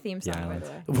theme song, by the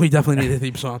way. We definitely need a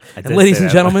theme song. I And ladies say and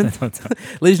that gentlemen, one time.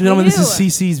 ladies and gentlemen, this is You.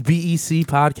 CC's BEC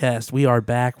podcast. We are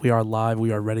back. We are live.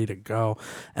 We are ready to go.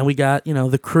 And we got,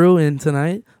 the crew in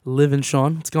tonight, Liv and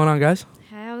Sean. What's going on, guys?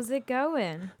 How's it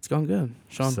going? It's going good.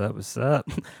 Sean. What's up? What's up?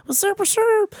 What's up? What's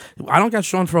up? I don't got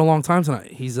Sean for a long time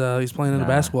tonight. He's playing in a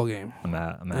basketball game. I'm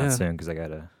Yeah. out soon because I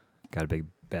got a big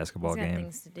basketball He's got game.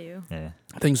 things to do. Yeah.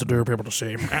 Things to do, people to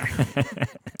see.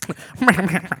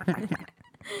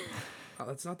 Oh,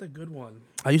 that's not the good one.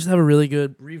 I used to have a really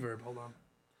good reverb. Hold on.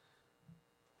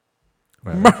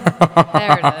 There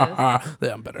it is.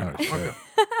 Yeah, I'm better. Oh, shit.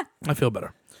 I feel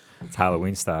better. It's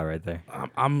Halloween style right there.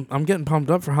 I'm getting pumped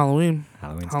up for Halloween.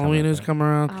 Halloween is coming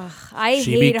around. Ugh, I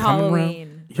She be hate coming around. Halloween.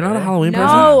 You're not a Really? Halloween person?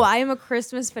 No, I am a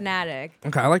Christmas fanatic.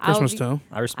 Okay, I like I'll Christmas be- too.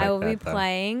 I respect I will that. be though.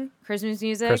 playing Christmas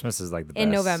music Christmas is like the best.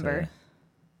 in November.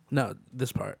 No,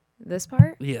 this part. This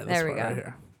part? Yeah, this There we part go. right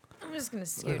here. I'm just going to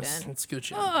scoot in. Let's scoot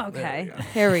you. Oh, in. There okay. we go.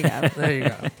 Here we go. There you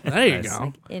go. There you Nice.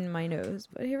 go. In my nose,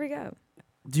 but here we go.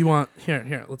 Do you want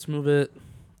here? Let's move it.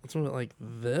 Let's move it like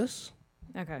this,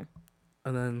 Okay.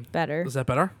 and then Better. is that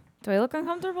better? Do I look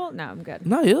uncomfortable? No, I'm good.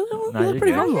 No, you look No, you're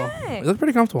pretty good. comfortable. Okay. You look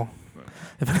pretty comfortable.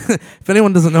 If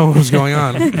anyone doesn't know what was going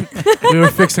on, we were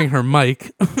fixing her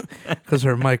mic because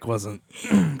her mic wasn't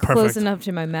perfect. Close enough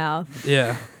to my mouth.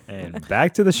 Yeah. And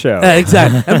back to the show.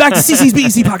 Exactly. And back to CC's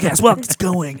BEC podcast. What's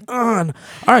going on?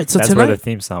 All right, so That's tonight, where the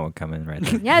theme song would come in right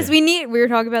there. Yes, we were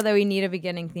talking about that we need a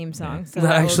beginning theme song. So that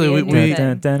will Actually, be a we- new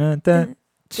Dun, thing. dun, dun,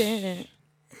 dun.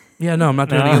 yeah, no, I'm not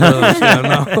doing No. any of those. Yeah,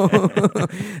 no.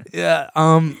 Yeah,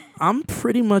 I'm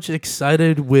pretty much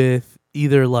excited with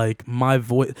either like my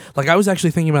voice. Like I was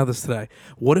actually thinking about this today.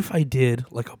 What if I did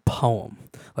like a poem?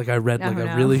 Like I read like Oh, a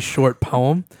no. really short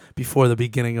poem before the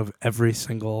beginning of every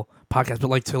single podcast, but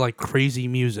like to like crazy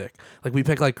music. Like we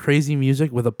pick like crazy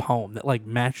music with a poem that like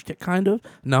matched it kind of.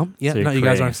 No? Yeah, So you're no, you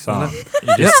guys creating aren't a feeling song. it.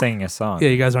 You're just Yeah. singing a song. Yeah,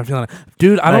 you guys aren't feeling it.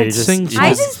 Dude, I No, don't you just- sing you I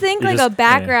songs. just think You like just- a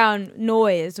background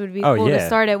noise would be Oh, cool to yeah.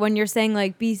 start it when you're saying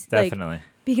like be like Definitely.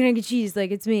 beacon egg and cheese, like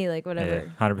it's me, like Yeah,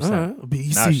 whatever. 100%. All right,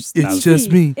 BEC, Now it's- it's now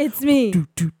just me. It's me. Do,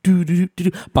 do, do, do, do,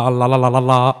 do. Ba, la, la, la, la,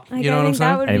 la. Like, You know I what I'm think that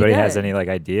saying? would be Anybody has good. any like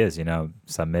ideas,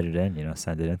 submit it in,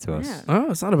 send it in to us. Yeah.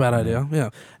 Oh, it's not a bad idea. Yeah.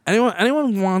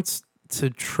 Anyone wants to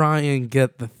try and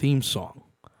get the theme song?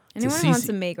 Anyone CC wants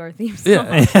to make our theme song?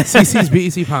 Yeah. CC's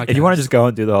BEC podcast. If you want to just go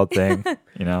and do the whole thing,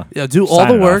 yeah, do all sign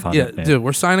the it work. off on Yeah, it, yeah. dude,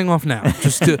 we're signing off now.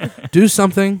 Just do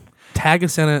something, tag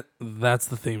us in it. That's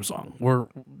the theme song. We're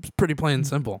pretty plain and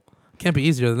simple. Can't be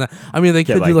easier than that. I mean, they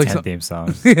get could like do like 10 some, theme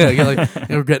songs. yeah,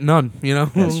 get or get none,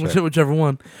 That's true. whichever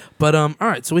one. But all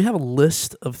right, so we have a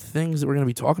list of things that we're going to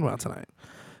be talking about tonight.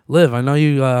 Liv, I know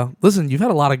you listen, you've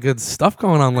had a lot of good stuff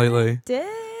going on lately. Did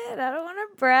I don't want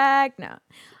to brag. No,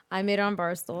 I made it on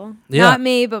Barstool. Yeah. Not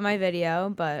me, but my video.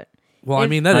 But Well, I If-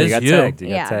 mean, that Oh, is you got you. tagged. You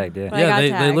Yeah. got tagged, yeah. But I Yeah, got they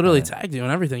tagged. literally tagged you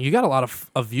and everything. You got a lot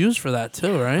of views for that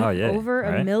too, right? Oh, yeah. over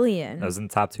right? a million. That was in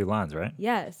the top 2 lines, right?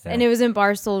 Yes, Yeah. and it was in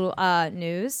Barstool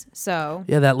News. So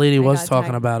Yeah, that lady I was got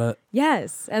talking tagged. about it.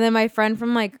 yes, and then my friend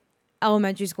from like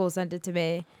elementary school sent it to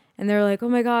me, and they were like, "Oh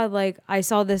my god, like I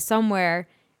saw this somewhere."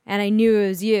 And I knew it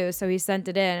was you, so he sent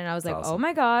it in, and I was like, That's "Oh awesome.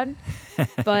 my god!"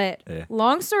 But Yeah.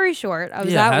 long story short, I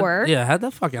was yeah, at work, Yeah, how'd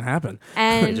that fucking happen? They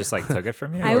and just like took it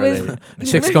from you? I or was-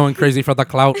 Chicks going crazy for the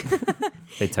clout.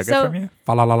 they took So- it from you?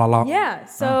 Fa la la la la. yeah,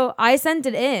 so I sent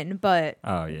it in, but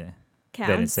Oh, yeah. counts.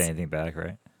 They didn't say anything back,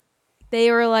 right?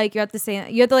 They were like, you have to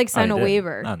like sign Oh, a you did?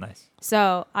 waiver. Oh, nice.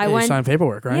 So I Yeah, you went. signed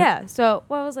paperwork, right? Yeah. So it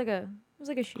was like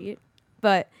a sheet,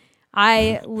 but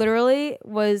I literally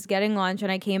was getting lunch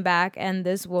and I came back and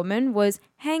this woman was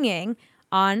hanging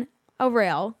on a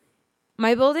rail.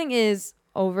 My building is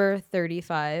over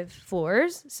 35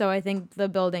 floors, so I think the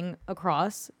building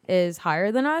across is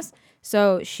higher than us.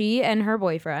 So she and her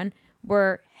boyfriend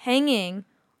were hanging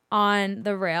on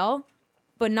the rail,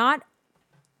 but not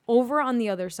over on the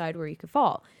other side where you could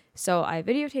fall. So I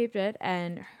videotaped it,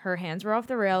 and her hands were off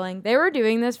the railing. They were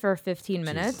doing this for 15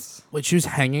 minutes. Wait, she was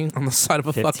hanging on the side of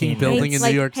a 15 fucking building in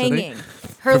Like New York hanging.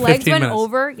 City. Her For legs 15 went minutes.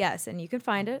 over. Yes, and you can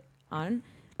find it on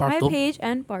my Barstool. page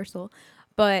and Barstool.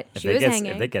 But If she they, was get,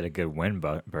 hanging. if they get a good wind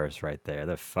burst right there,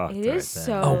 they're fucked It right is there.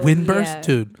 so- A wind burst, yeah.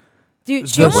 dude. Dude,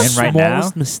 she The wind almost right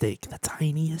smallest now? mistake, the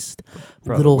tiniest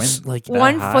Bro, little wind- like that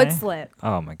one high? foot slip.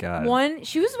 Oh, my God.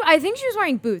 I think she was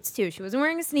wearing boots too. She wasn't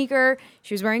wearing a sneaker.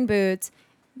 She was wearing boots.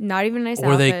 Not even a nice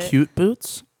Were outfit. they cute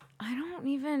boots? I don't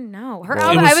even know. Her Well,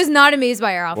 outfit, it was- I was not amazed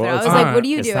by her outfit. Well, I was it's like, not- what are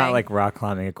you it's doing? not like rock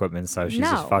climbing equipment, so she's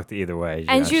No. just fucked either way.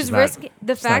 and she was she's not- risking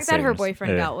the she's not fact that her saving us.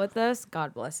 boyfriend Yeah. dealt with this.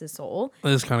 God bless his soul. It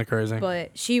is kind of crazy.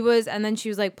 But she was, and then she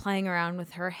was like playing around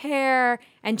with her hair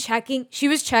and checking. She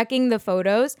was checking the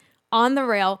photos on the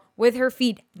rail with her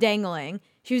feet dangling,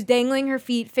 She was dangling her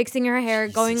feet, fixing her hair,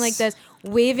 going like this,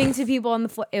 waving to people on the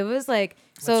floor. It was like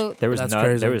so. There was That's no,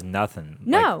 crazy. there was nothing.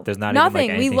 No, like, there's not nothing.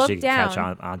 even We like anything looked she could catch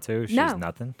down. onto. She's No.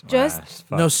 nothing. Just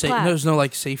Wow, No, Flat. there's no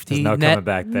like safety There's no net. coming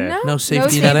back there. No, No safety no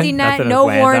safety netting? net, Nothing to no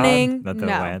land on, warning. Nothing to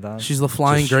No. land on. She's the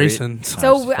Flying Just straight- Grayson.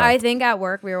 So Fuck. I think at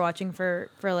work we were watching for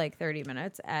like 30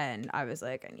 minutes, and I was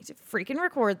like, I need to freaking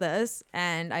record this,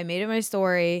 and I made it my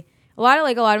story. A lot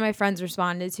of my friends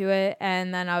responded to it,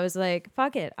 and then I was like,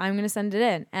 fuck it, I'm gonna send it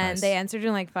in, and Nice. they answered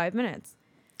in like 5 minutes.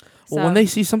 Well, when they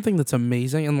see something that's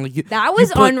amazing and like that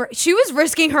was she was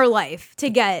risking her life to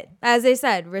get, as they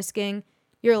said, risking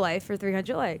your life for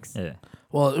 300 likes. Yeah.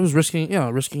 well, it was risking They it all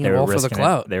for the risking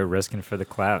clout. They were risking for the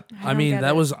clout. I don't mean, get that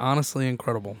it. was honestly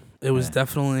incredible. It was Yeah.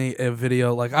 definitely a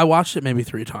video. Like I watched it maybe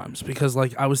 3 times because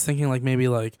like I was thinking like maybe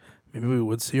we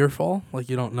would see her fall. Like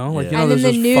you don't know. Like Yeah. you know, And in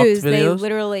there's the those news, fucked they videos.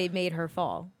 literally made her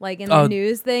fall. Like in Oh. the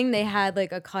news thing, they had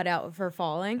like a cutout of her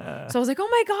falling. So I was like, oh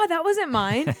my God, that wasn't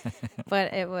mine.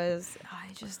 But it was,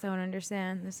 I just don't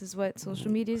understand. This is what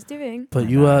social media is doing. But I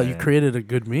you know, you yeah. created a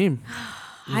good meme.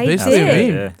 It's I basically a did.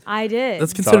 meme. Yeah. I did.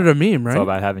 That's considered a meme, It's all right?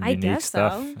 about having I unique guess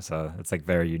stuff. so. So it's like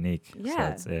very unique.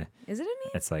 Yeah. So it's, Is it a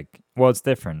meme? it's like, well, it's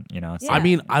different, you know. It's Yeah. I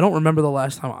mean, I don't remember the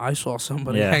last time I saw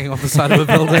somebody Yeah. hanging off the side of a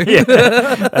building. yeah.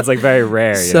 That's like very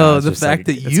rare. You know? So It's the just fact like,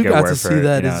 that it's you good got word to for see it,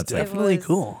 that you know, is it's like definitely was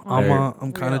cool. very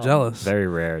I'm kind of real. jealous. very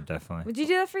rare, definitely. Would you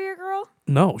do that for your girl?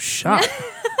 No, shot.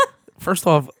 First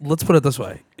off, let's put it this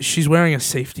way: she's wearing a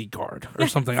safety guard or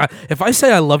something. If I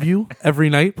say I love you every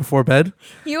night before bed,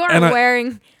 You are And I-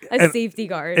 wearing a and- safety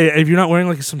guard. if you're not wearing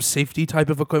like some safety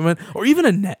type of equipment or even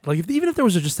a net, like even if there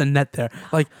was just a net there,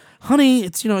 like honey,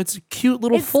 it's it's a cute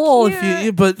little It's fall if cute.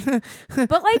 you but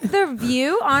But like the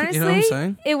view, honestly, you know what I'm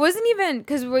saying? it wasn't even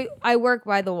because I work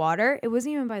by the water. It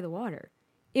wasn't even by the water.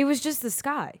 It was just the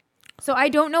sky. So I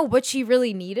don't know what she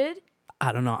really needed.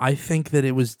 I don't know. I think that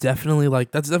it was definitely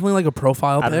that's definitely like a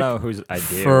profile I pic don't know whose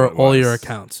idea for it all your was.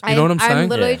 accounts. You know what I'm saying? I'm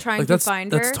literally Yeah. trying Like to that's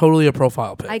find her. that's totally a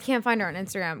profile pic. I can't find her on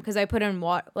Instagram because I put in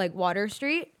Water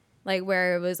Street, like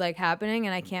where it was like happening,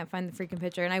 and I can't find the freaking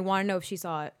picture. And I want to know if she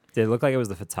saw it. Did it look like it was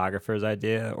the photographer's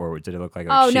idea, or did it look like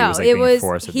Oh she no, was like it being was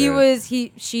forced to he do it? was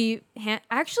he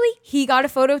actually he got a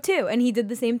photo too, and he did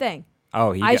the same thing.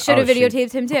 Oh, he I got- should have oh, she-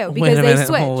 videotaped him too Wait because a they minute.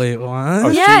 switched. Oh, wait, what? Oh,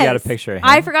 she Yes. got a picture of him.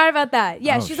 I forgot about that.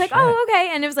 Yeah, Oh, she's like, shit. oh,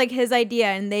 okay. And it was like his idea.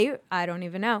 And I don't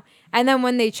even know. And then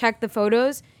when they checked the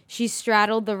photos, she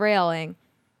straddled the railing,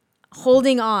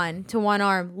 holding on to one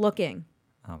arm, looking,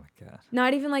 Oh my god.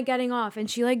 not even like getting off. And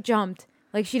she like jumped.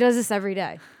 Like she does this every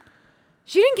day.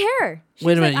 She didn't care. She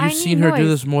Wait was a like, minute. "I You've need seen her do noise."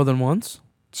 this more than once?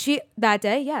 That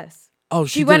day, yes. Oh,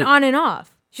 She did went it- on and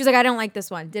off. She was like, I don't like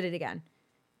this one. Did it again.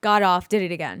 Got off, did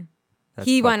it again. That's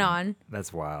He went fucking- on.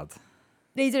 That's wild.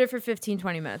 They did it for 15,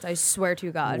 20 minutes. I swear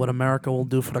to God. What America will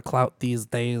do for the clout these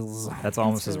days. That's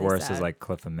almost as really worse as sad. like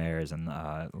Cliff of Mares in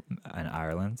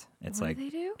Ireland. It's What like do they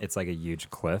do? it's like a huge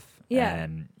cliff, Yeah.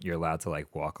 and you're allowed to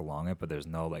like walk along it, but there's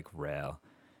no like rail.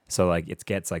 So like it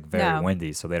gets like very No.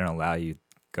 windy, so they don't allow you to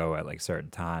go at like certain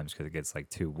times because it gets like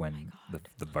too wind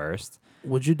the burst.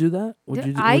 Would you do that? Would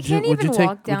you? I would you, can't would even you take,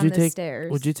 walk down would you the take,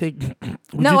 stairs. Would you take? Would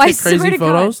No, you I take swear crazy to God.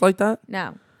 photos like that?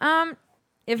 No.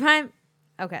 If I'm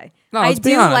okay. No, I let's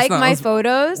be do honest. like No, my let's-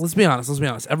 photos. Let's be honest. Let's be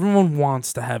honest. Everyone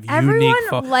wants to have unique Everyone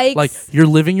photos. likes Like you're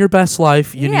living your best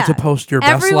life. You need Yeah. to post your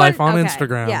best Everyone- life on okay,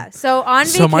 Instagram. Yeah. So on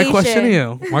So vacation. my question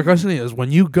to you is: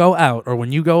 when you go out or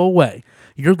when you go away,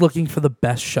 you're looking for the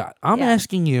best shot. I'm Yeah.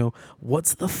 asking you,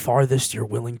 what's the farthest you're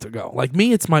willing to go? Like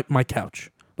me, it's my couch.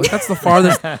 Like that's the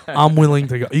farthest I'm willing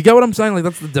to go. You get what I'm saying? Like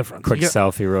that's the difference. Quick You get-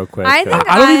 selfie, real quick. I think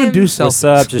I don't even I'm- do selfies. What's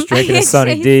up? Just drinking a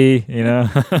Sunny D. You know.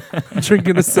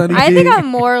 Drinking a Sunny I D. think I'm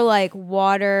more like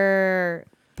water,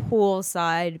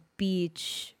 poolside,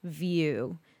 beach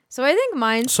view. So I think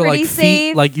mine's so pretty like safe.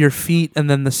 feet, like your feet, and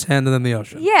then the sand, and then the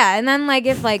ocean. Yeah, and then like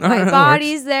if like Alright, my that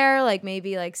body's there, like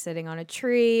maybe like sitting on a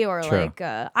tree or True. like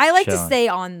I like to Chilling. stay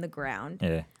on the ground.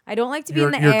 Yeah. I don't like to be You're,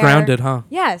 in the you're air. grounded, huh?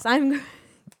 Yes, I'm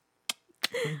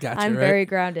Gotcha. I'm right? very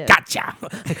grounded. Gotcha.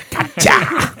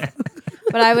 Gotcha.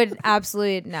 But I would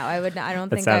absolutely no. I would. I don't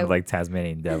That think I. sounded like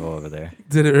Tasmanian devil over there.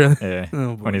 Did it really? Yeah.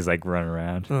 Oh, boy. When he's like running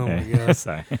around. Oh, my Yeah. God.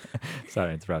 Sorry. Sorry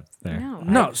to interrupt there. no.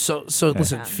 No, so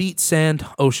listen, Yeah. feet, sand,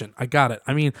 ocean. I got it.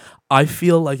 I mean, I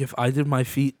feel like if I did my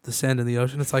feet, the sand, and the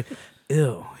ocean, it's like,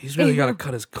 ew, he's really got to Ew.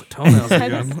 cut his toenails Cut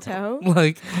again. his toe.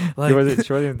 like, She wasn't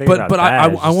even thinking but about but that. I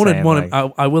It's I just wanted saying, one.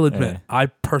 like, I will admit, yeah. I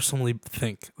personally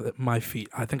think that my feet.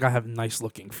 I think I have nice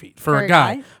looking feet for For a a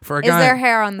guy. guy? For a Is guy, there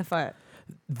hair on the foot?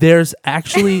 There's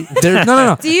actually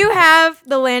no. Do you have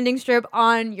the landing strip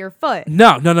on your foot?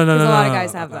 No. Because a lot of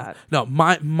guys have that. No,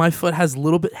 my foot has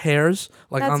little bit hairs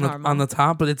like That's on the normal.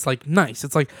 top, but it's like nice.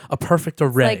 It's like a perfect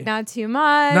array. Like not too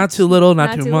much. Not too little,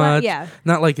 not too too much. Yeah.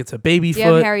 Not like it's a baby Do you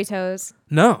have foot. hairy toes?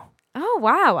 No, Oh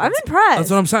wow, I'm impressed. that's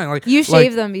what I'm saying. Like You like,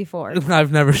 shaved them before.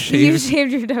 I've never You shaved.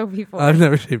 shaved your toe before. I've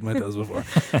never shaved my toes before.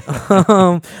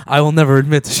 I will never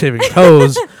admit to shaving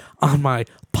toes on my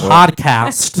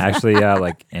podcast. Actually, yeah,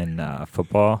 like in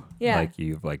football, Yeah. like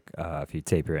if you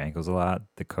tape your ankles a lot,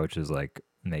 the coaches like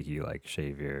make you like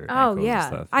shave your Oh ankles and yeah.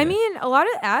 stuff. I mean, a lot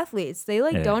of athletes they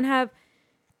Yeah. don't have.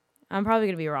 I'm probably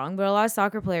gonna be wrong, but a lot of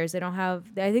soccer players they don't have.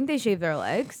 I think they shave their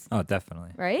legs, oh,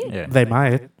 definitely. right? Yeah, They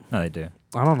might. no, they do.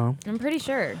 I don't know. I'm pretty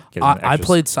sure. Give them I extra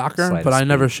played soccer, slight but I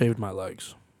never speed. shaved my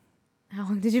legs. How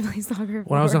long did you play soccer for?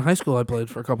 When I was in high school, I played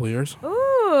for a couple of years.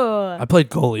 Ooh. I played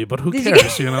goalie, but who Did you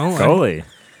cares? You know, like, Goalie.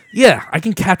 yeah, I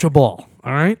can catch a ball.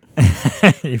 All right.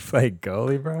 You played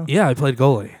goalie, bro? Yeah, I played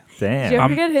goalie. Damn. Did you ever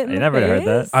I'm- get hit in I the never face? heard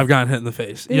that. I've gotten hit in the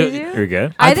face. Did You- you? You're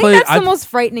good. I I think played- that's I- the most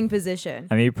frightening position.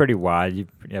 I mean, you're pretty wide. You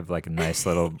have like a nice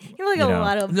little. You're like you a know,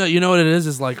 lot of. No, you know what it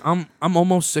is like I'm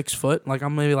almost 6 foot. Like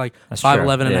I'm maybe like That's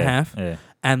 5'11" true. and a Yeah, half. Yeah.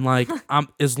 And like I'm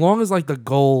as long as like the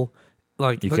goal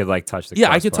like You the- could like touch the.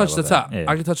 yeah, I could crossbar a touch the little top. bit.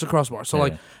 Yeah. I could touch the crossbar. So Yeah.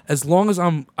 like as long as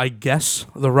I'm I guess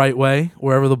the right way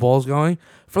wherever the ball's going,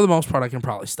 for the most part I can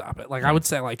probably stop it. Like I would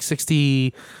say like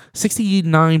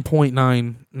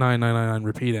 69.99999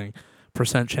 repeating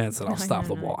percent chance that I'll stop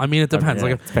the ball. I mean it depends.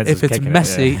 Okay, Like yeah. Depends if who's it's kicking it,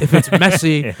 messy, yeah. if it's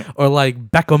messy Yeah. or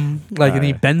like Beckham, like and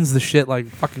he yeah. bends the shit like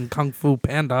fucking Kung Fu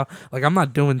Panda, like I'm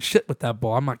not doing shit with that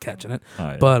ball. I'm not catching it. Oh,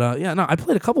 yeah. But yeah, no, I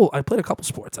played a couple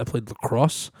sports. I played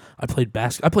lacrosse. I played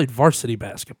varsity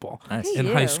basketball nice. Hey, in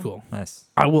you. high school. Nice.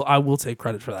 I will take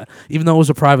credit for that. Even though it was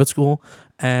a private school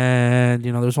and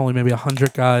you know there's only maybe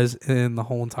 100 guys in the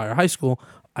whole entire high school,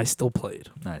 I still played.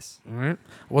 Nice. All right.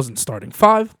 I wasn't starting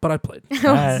 5, but I played.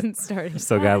 I wasn't starting. You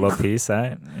still got a little piece,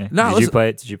 right? Yeah. No, Did you listen-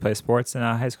 play? Did you play sports in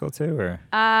high school too, or?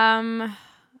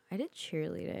 I did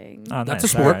cheerleading. Oh, That's a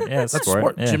nice. sport. Alright. Yeah, it's a That's sport.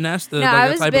 sport. Yeah. Gymnastics. No,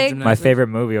 I was big- My favorite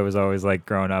movie I was always like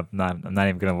growing up. I'm not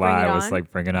even gonna Bring lie. It Was On?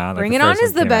 like Bring It On. Like, Bring the It On first is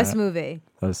one the came best out. movie.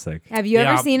 That was sick. Have you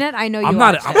Yeah, ever seen it? I know you. I'm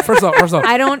not. watched it. First off.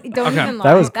 I don't Okay. even lie.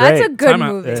 That was That's a great. good Time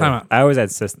out. movie. Yeah. Time out. I always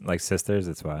had sisters.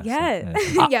 That's why. so, Yeah.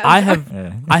 yeah. Yeah. I have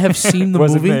Yeah. I have seen the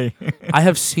Wasn't movie. me. I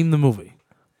have seen the movie,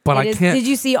 but I It is- can't Did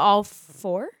you see all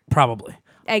 4? probably.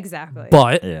 Exactly.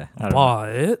 But Yeah. I don't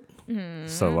know. but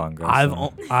So long ago. I've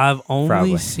so. I've only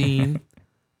Probably. seen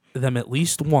them at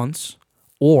least once,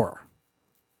 or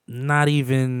not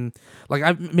even like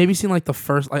I've maybe seen like the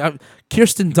first like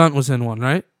Kirsten Dunst was in one,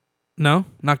 right? No,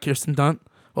 not Kirsten Dunst.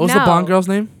 What was the No. blonde girl's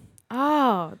name?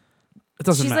 Oh, It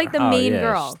doesn't she's matter. like the Oh, main yeah,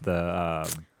 girl.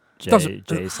 The Doesn't-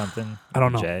 Jay something. I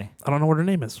don't know. Jay I don't know what her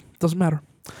name is. Doesn't matter.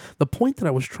 The point that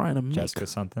I was trying to make, Jessica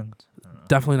something.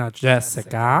 definitely not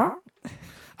Jessica.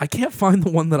 I can't find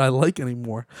the one that I like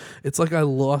anymore. It's like I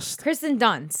lost. Kristen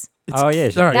Dunst. It's, Oh yeah.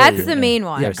 sorry. That's the main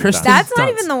one. Yeah, Kristen That's not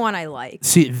Dunst. even the one I like.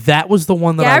 See, that was the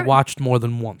one that I Gab- watched more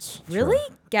than once. Really?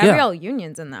 Gabrielle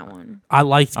Union's in that one. I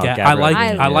liked. Oh, I Gabrielle like.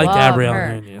 Union, I like love Gabrielle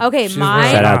her. Union. Okay, She's mine-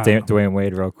 very Shout out hot. Dwayne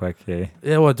Wade real quick. Yeah.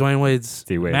 Yeah, well, Dwayne Wade's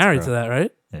D. Wade's married bro. to that,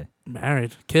 right? Yeah.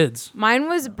 Married, kids. Mine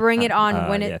was Bring It On,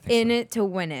 Win yeah, It, I think In so. It to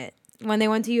Win It. When they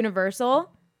went to Universal,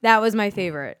 that was my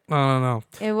favorite. I don't know.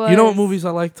 It was. You know what movies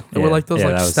I liked? They were Yeah, like those yeah,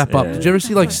 like that was- Step Up. yeah, Did you ever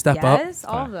see like Step Up? Yes,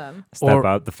 all of them. Step Or-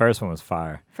 Up. The first one was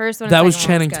fire, First one. and That was second one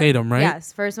Channing good. Tatum, right?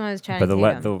 Yes, first one was Channing but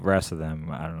Tatum. the rest of them,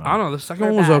 I don't know. I don't know. The second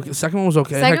They're one was bad. okay. The second one was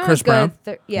okay. It Second had one Chris was Brown.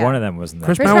 good. Yeah. One of them wasn't.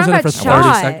 Chris that Brown Brown was in it got for 30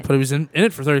 shot. seconds, but he was in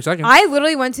it for 30 seconds. I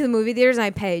literally went to the movie theaters and I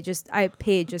paid just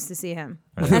to see him.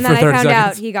 And For then I 30 found out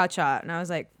seconds. he got shot, and I was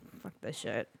like, "Fuck this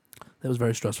shit." That was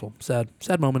very stressful. Sad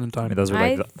moment in I time. mean, those were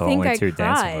I like the think only I two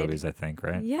dancing cried. movies, I think,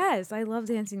 right? Yes, I love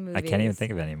dancing movies. I can't even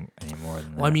think of any more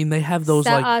than that. Well, I mean, they have those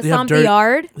Sta- like they have Stomp the dirt.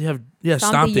 Yard. They have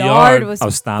Stomp the Yard. was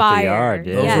Stomp fire. the Yard.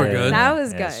 Yeah, Those were Yeah, good. That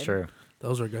was yeah, good. That's true.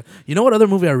 Those were good. You know what other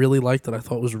movie I really liked that I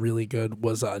thought was really good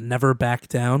was Never Back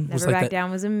Down. It was Never like Back Down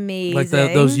was amazing. like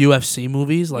those UFC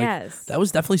movies. Like yes, that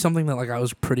was definitely something that like I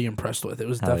was pretty impressed with. It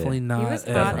was Hell yeah. definitely he not. was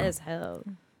hot definitely. as hell.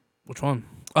 Which one?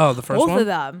 Oh, the first Both one. of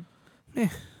them. Eh.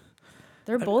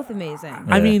 They're both amazing.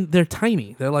 I Yeah. mean, they're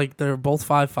tiny. They're both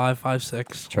 5'5",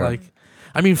 5'6". Sure. Like,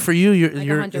 I mean, for you, Like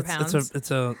you're 100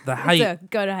 it's a the height. It's a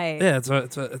good height. Yeah,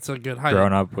 it's a good height.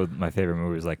 Growing up with my favorite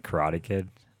movie was like Karate Kid.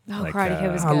 Oh, Like, Karate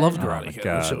Kid was I good. love Oh Karate my Kid.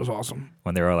 That God. shit was awesome.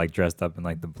 When they were like dressed up in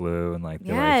like the blue and like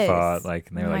they Yes. like fought like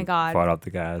and they Oh were my like God. fought up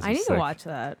the guys. I It's need to sick. watch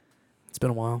that. It's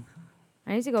been a while.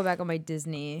 I need to go back on my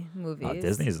Disney movies. Oh,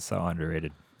 Disney is so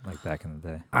underrated. like back in the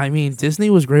day. I mean, Disney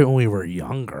was great when we were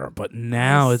younger, but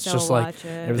now it's Still just like watch It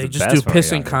it. was they the just do best when we were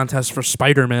pissing younger. contests for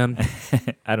Spider-Man.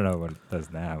 I don't know what it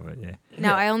does now, but yeah.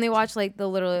 No, I only watch like the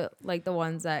little like the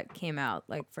ones that came out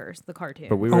like first, the cartoon.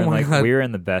 But we Oh were in my like God. we were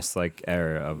in the best like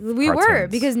era of we were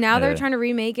cartoons. because now they're Yeah. trying to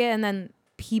remake it and then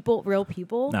real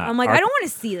people. Nah, I'm like, our- I don't want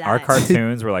to see that. Our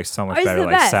cartoons were like so much Ours is better, the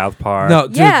like best. South Park. No,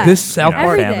 dude, Yeah, this South you know,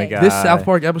 Park, everything. Family Guy. this South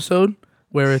Park episode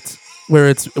where it's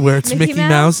Mickey, Mickey Mouse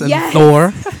Mouse? and Yes.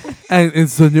 Thor, and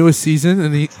it's the newest season,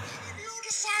 and he You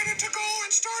decided to go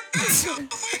and start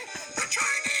badmouthing the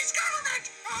Chinese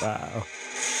government. Wow.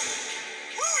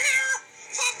 Who here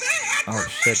thought they had Oh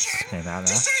shit, this permission came out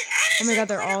to now. say Oh my God,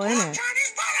 they're all in it.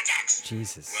 Chinese politics?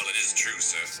 Jesus. Well, it is true,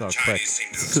 sir. So Chinese quick. seem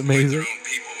to It's exploit amazing. their own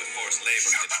people with forced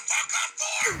labor. Shut the fuck up,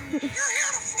 Thor! You're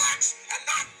here to flex and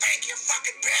not think, you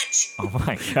fucking bitch! Oh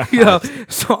my god. Yeah,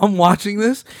 so I'm watching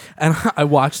this, and I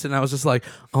watched it, and I was just like,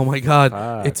 "Oh my god,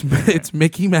 Fuck. it's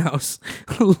Mickey Mouse,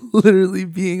 literally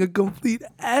being a complete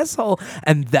asshole,"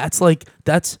 and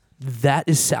that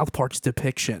is South Park's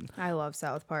depiction I love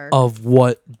South Park. of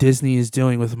what Disney is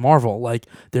doing with Marvel. Like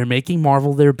they're making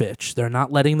Marvel their bitch. They're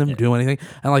not letting them do anything,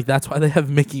 and like that's why they have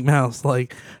Mickey Mouse.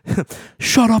 Like,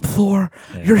 shut up, Thor.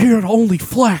 Yeah. You're here to only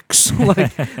flex. like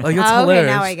it's okay, hilarious.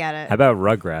 now I get it. How about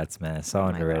Rugrats, man? So my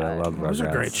underrated. I God. love It Rugrats. was a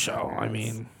great show. I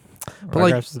mean, Rugrats but,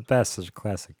 like, was the best. Such a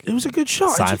classic. it was a good show.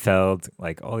 I just- Seinfeld,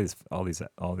 like all these.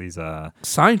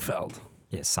 Seinfeld.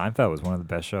 Yeah, Seinfeld was one of the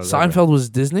best shows. ever. Seinfeld was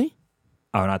Disney.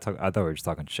 Oh, not talk. I thought we were just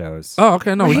talking shows. Oh,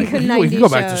 okay. No, we Like can, the we can go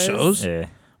 90s back to shows. shows. Yeah,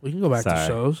 We can go back to Sorry.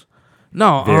 shows.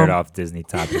 No, veered off Disney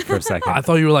topic for a second. I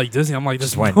thought you were like Disney. I'm like,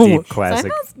 just this went no- deep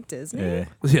classic. Seinfeld's Disney. Yeah,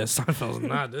 Yeah, Seinfeld's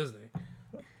not Disney.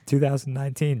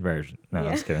 2019 version. No,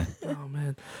 I was kidding. Oh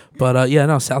man, but yeah,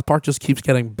 no. South Park just keeps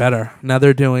getting better. Now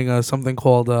they're doing something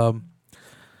called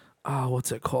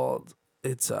what's it called?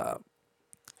 It's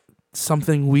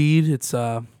something weed. It's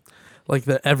like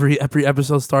every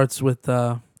episode starts with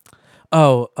fuck.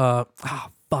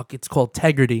 It's called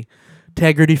Tegrity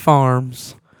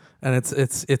Farms, and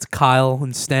it's Kyle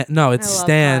and Stan. No, it's I love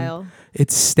Stan. Kyle.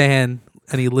 It's Stan,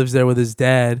 and he lives there with his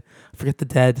dad. I forget the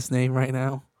dad's name right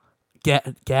now.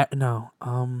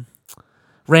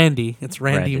 Randy. It's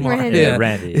Randy. Randy. Yeah.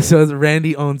 Randy. So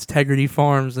Randy owns Tegrity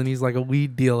Farms, and he's like a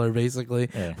weed dealer, basically.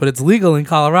 Yeah. But it's legal in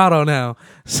Colorado now.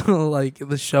 So like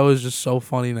the show is just so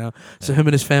funny now. So him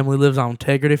and his family lives on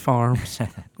Tegrity Farms.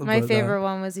 My But, favorite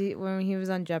one was when he was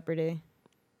on Jeopardy.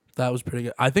 that was pretty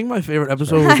good. I think my favorite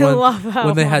episode was I when love that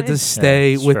when they had to one.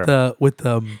 stay it's with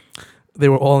true. they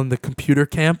were all in the computer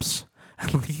camps.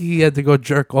 And he had to go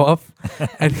jerk off,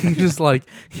 and he just like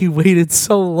he waited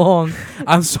so long.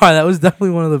 I'm sorry, that was definitely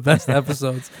one of the best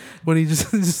episodes when he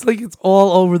just like it's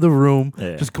all over the room,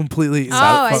 Yeah. just completely. Oh,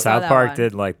 I saw South that Park one.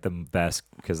 did like the best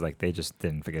because like they just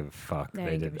didn't forgive a fuck. They They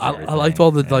didn't did. give a I shit. liked all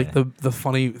the everything. like Yeah. the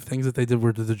funny things that they did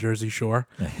were to the Jersey Shore.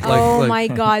 Oh like- my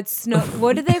God,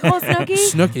 What did they call Snooki?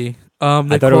 Snooki. They I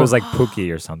thought it call- was like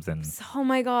Pookie or something. Oh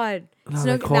my God, No,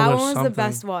 they Snooki. call That her one was the something.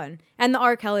 best one, and the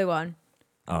R. Kelly one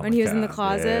Oh when my he was in the God,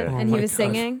 closet yeah. and Oh he my was gosh.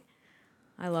 singing.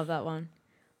 I love that one.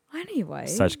 Anyway,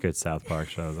 Such good South Park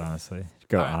shows, honestly.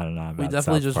 Go Alright. on and on. we about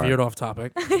definitely South just Park. veered off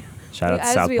topic. Shout out to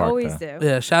as South we Park, always though. do.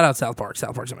 Yeah, shout out South Park.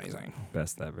 South Park's amazing.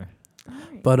 Best ever.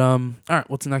 But all right,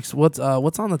 what's next? What's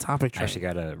on the topic I train? actually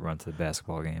got to run to the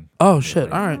basketball game. Oh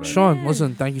shit! All right, Oh, Sean. yeah.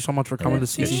 Listen, thank you so much for coming Yeah,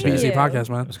 to good CCBC shit. podcast,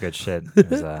 It man. was good shit. It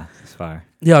was fire.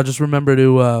 Yeah, just remember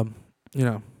to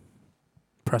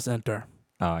press enter.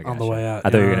 Oh, I On the gotcha. way out, I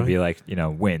thought you you were know gonna what I be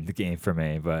like, win the game for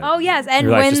me, but Oh yes, and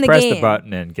you're like, win just the press game. the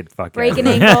button and get the fuck Break out. an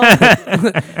ankle.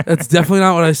 That's definitely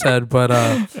not what I said, but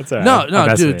That's all right. no, I'm no,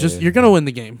 messing dude, with just you. you're gonna win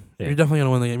the game. Yeah. You're definitely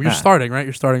gonna win the game. You're Nah. starting, right?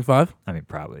 You're starting 5. I mean,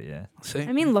 probably, yeah. See,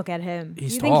 I mean, look at him.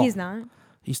 He's you tall. think he's not?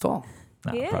 he's tall.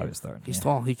 No, He probably is. starting. He's yeah.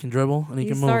 tall. He can dribble and he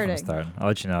He's can move. starting. I'm starting. I'll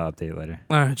let you know. I'll update later.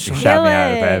 All right, You Sean. can shout me Kill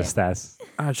out if I have it. stats.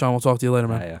 All right, Sean. We'll talk to you later,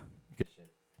 man. Yeah.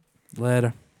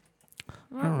 Later.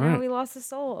 Well, All now right. we lost a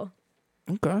soul.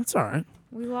 Okay, that's all right.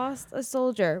 We lost a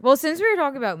soldier. Well, since we were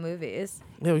talking about movies,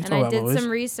 Yeah, we can and talk I about did movies. some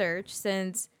research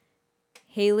since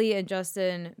Haley and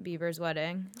Justin Bieber's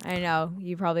wedding. I know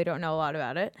you probably don't know a lot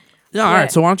about it. Yeah, all Yeah.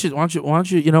 right. So why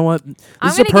don't you? You know what? This I'm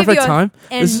is a gonna give perfect you time.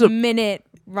 a This is a minute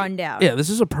rundown. yeah. This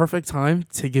is a perfect time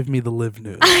to give me the live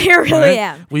news. I really Right?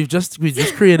 am. We just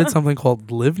created something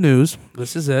called live news.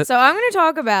 This is it. So I'm going to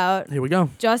talk about Here we go.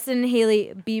 Justin and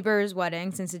Haley Bieber's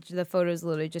wedding since the photos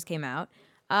literally just came out.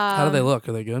 How do they look?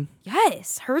 Are they good?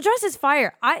 Yes, her dress is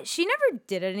fire. She never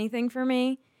did anything for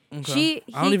me. I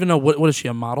don't even know what is she,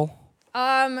 a model?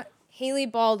 Haley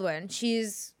Baldwin.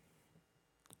 She's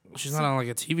She's not on like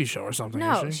a TV show or something.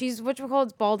 no, is she? she's what you call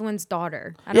Baldwin's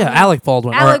daughter. I don't Yeah, know. Alec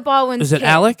Baldwin. Alec Or Baldwin's is it kid.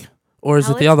 Alec or is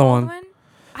it the Alex other one? Baldwin?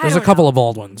 There's a don't couple know. of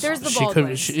Baldwins. There's the She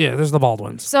Baldwins. yeah, there's the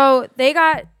Baldwins. So they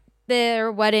got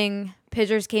their wedding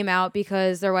pictures came out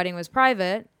because their wedding was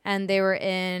private and they were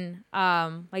in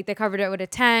like they covered it with a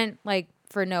tent like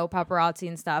for no paparazzi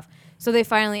and stuff. So they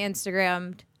finally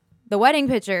Instagrammed the wedding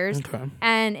pictures Okay.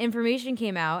 and information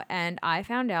came out and I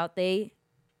found out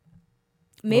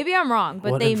maybe I'm wrong,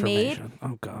 but What they information?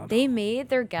 Oh God. made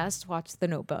their guests watch The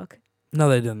Notebook. No,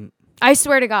 they didn't. I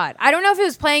swear to God. I don't know if it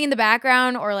was playing in the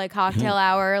background or like cocktail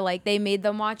hour, like they made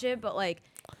them watch it, but like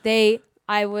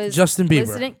I was Justin Bieber.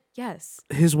 listening. Yes.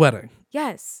 His wedding.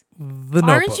 Yes. The Aren't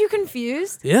Notebook. you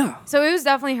confused? Yeah. So it was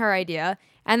definitely her idea.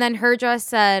 And then her dress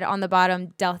said on the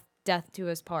bottom, death to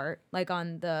us part, like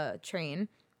on the train,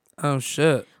 Oh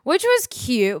shit. which was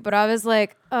cute. But I was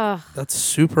like, ugh. That's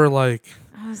super like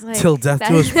I was like, till death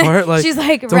do us part. Like, she's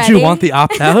like, don't you ready? want the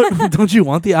opt out? Don't you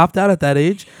want the opt out at that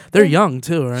age? They're Yeah. young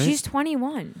too, right? She's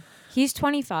 21. He's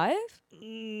 25.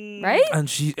 Right? and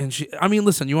she. I mean,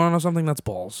 listen. You want to know something? That's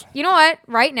balls. You know what?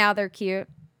 Right now they're cute.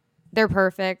 They're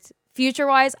perfect. Future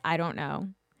wise, I don't know.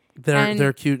 And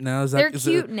They're cute now. Is that? They're is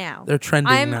cute it- now. They're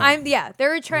trending now.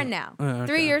 They're a trend now. okay.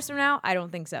 3 years from now, I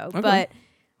don't think so. Okay. But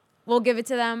we'll give it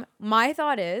to them. My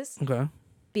thought is Okay.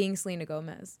 being Selena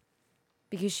Gomez.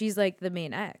 Because she's like the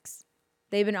main ex.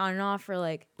 They've been on and off for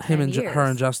like Him 10 and years. her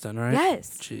and Justin, right?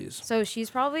 Yes. Jeez. So she's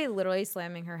probably literally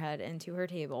slamming her head into her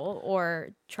table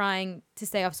or trying to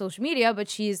stay off social media, but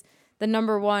she's the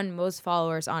 #1 most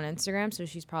followers on Instagram, so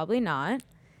she's probably not.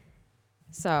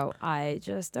 So I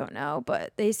just don't know,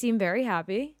 but they seem very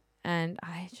happy, and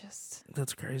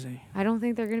That's crazy. I don't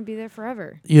think they're gonna be there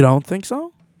forever. You don't think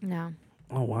so? No.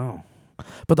 Oh wow.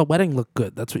 But the wedding looked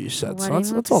good. That's what you said. So wedding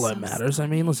that's looked all that so matters. I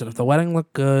mean, listen, if the wedding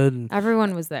looked good and,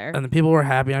 Everyone was there. and the people were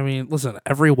happy, I mean, listen,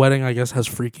 every wedding I guess has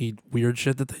freaky weird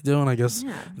shit that they do, and I guess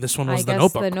Yeah. this one I was the guess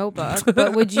Notebook. the Notebook. But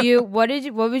what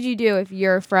would you do if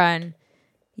your friend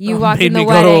you Oh, walked made in the me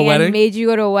go to a wedding, wedding? and made you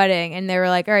go to a wedding and they were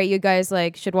like, all right, you guys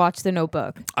like should watch The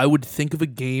Notebook. I would think of a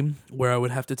game where I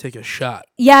would have to take a shot.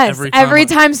 Yes, Every every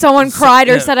time time someone So- cried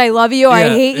or yeah. said I love you or I Yeah,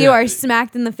 hate you yeah. or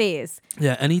smacked in the face.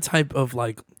 Yeah, any type of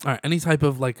like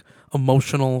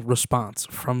emotional response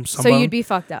from So someone. you'd be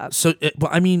fucked up. So,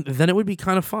 I mean, then it would be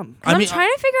kind of fun. 'Cause I mean, I'm trying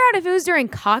to figure out if it was during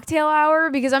cocktail hour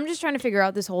because I'm just trying to figure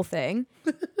out this whole thing.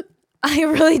 I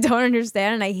really don't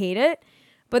understand and I hate it.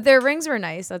 But their rings were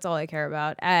nice. That's all I care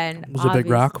about. And was a big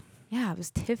rock. Yeah, it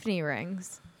was Tiffany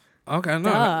rings. Okay, no.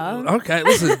 Duh. Okay,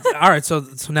 listen. All right, so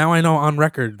now I know on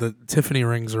record that Tiffany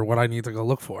rings are what I need to go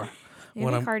look for. When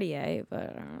Maybe I'm- Cartier, but I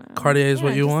don't know. Cartier is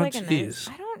what you just want? like a Jeez.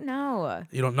 I don't know.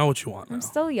 You don't know what you want now. I'm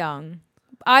still young.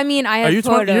 I mean, I Are have you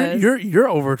 20? photos. You're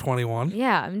over 21.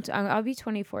 Yeah, I'll be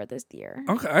 24 this year.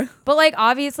 Okay. But like,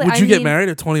 obviously, Would I you get mean, married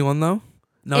at 21 though?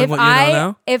 Knowing if what you know I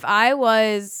now? if I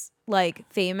was like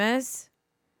famous,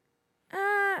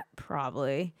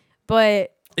 probably.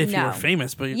 But If you no. were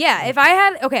famous, but Yeah, if I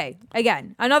had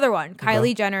again, another one,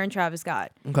 Kylie Jenner and Travis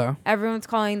Scott. Okay. Everyone's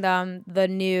calling them the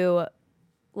new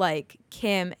like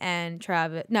Kim and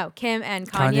Kanye,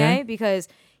 Kanye? because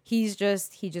he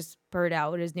just purred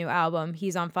out with his new album.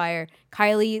 He's on fire.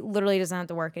 Kylie literally doesn't have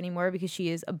to work anymore because she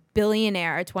is a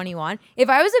billionaire at 21. If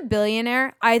I was a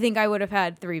billionaire, I think I would have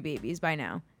had 3 babies by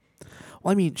now.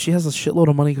 Well, I mean, she has a shitload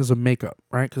of money because of makeup,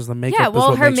 right? Because the makeup Yeah, is well,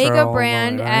 what her makes makeup all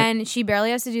brand, money, right? and she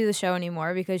barely has to do the show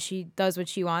anymore because she does what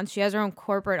she wants. She has her own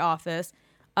corporate office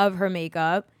of her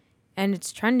makeup, and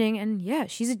it's trending. And yeah,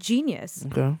 she's a genius.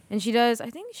 Okay. And she does. I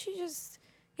think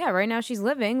right now she's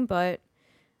living, but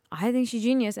I think she's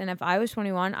genius. And if I was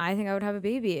 21, I think I would have a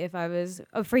baby if I was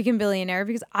a freaking billionaire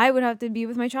because I would have to be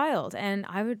with my child and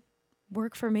I would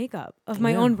work for makeup of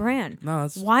my Yeah. own brand. No,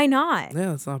 that's Why not? yeah,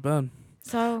 that's not bad.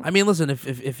 So I mean, listen,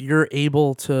 if you're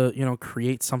able to,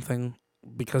 create something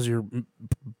because you're,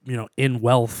 in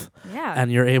wealth yeah.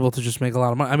 and you're able to just make a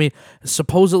lot of money. I mean,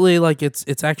 supposedly, like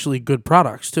it's actually good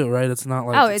products too, right? It's not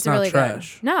like it's not really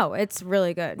trash. good. No, it's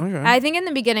really good. Okay. I think in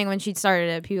the beginning when she started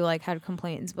it, people like had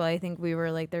complaints, but I think we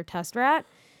were like their test rat.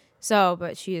 So,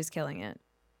 but she is killing it.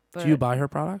 But Do you buy her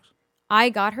products? I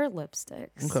got her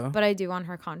lipsticks, Okay. but I do want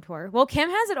her contour. Well, Kim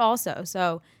has it also,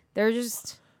 so they're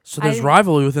just So there's I-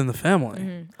 rivalry within the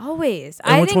family. always.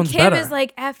 And I which think one's Kim better? is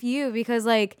like F you because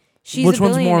like she's Which a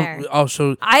one's billionaire. more? Oh,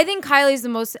 so I think Kylie's the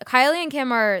most. Kylie and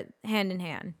Kim are hand in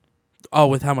hand.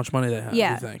 with how much money they have?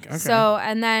 Yeah. You think? Okay. So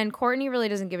and then Courtney really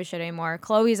doesn't give a shit anymore.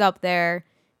 Chloe's up there.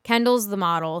 Kendall's the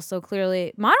model, so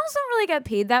clearly models don't really get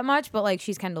paid that much, but like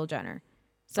she's Kendall Jenner.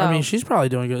 So I mean, she's probably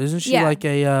doing good, isn't she? Yeah. Like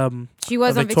she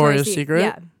was a on Victoria's Secret?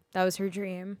 Yeah, that was her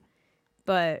dream.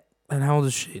 But And how old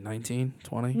is she? 19,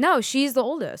 20? no, she's the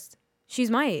oldest. She's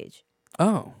my age.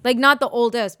 Oh. Like not the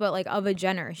oldest, but like of a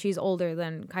Jenner. She's older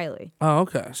than Kylie. Oh,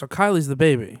 okay. So Kylie's the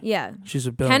baby. Yeah. She's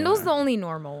a billionaire. Kendall's the only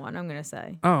normal one, I'm gonna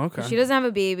say. Oh, okay. She doesn't have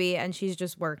a baby and she's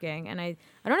just working. And I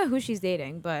don't know who she's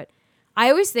dating, but I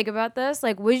always think about this.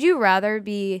 Like, would you rather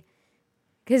be,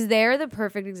 because they're the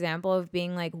perfect example of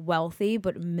being like wealthy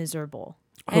but miserable.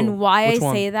 Who? And why Which I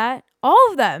one? say that,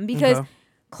 all of them, because Okay.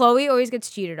 Chloe always gets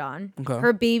cheated on. Okay.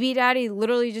 Her baby daddy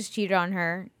literally just cheated on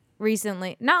her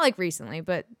recently. Not like recently,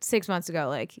 but 6 months ago.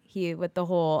 Like he with the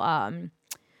whole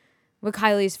with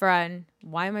Kylie's friend.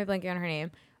 Why am I blanking on her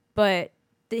name? But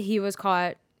he was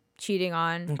caught cheating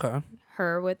on Okay.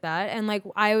 her with that. And like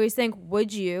I always think,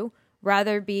 would you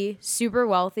rather be super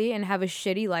wealthy and have a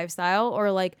shitty lifestyle,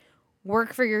 or like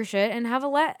work for your shit and have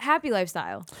a happy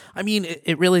lifestyle? I mean,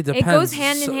 it really depends. It goes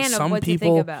hand in hand of Some what you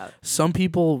people, think about. Some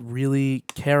people really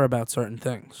care about certain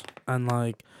things, and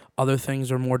like other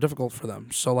things are more difficult for them.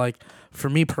 So like for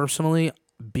me personally,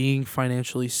 being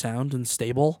financially sound and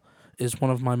stable is one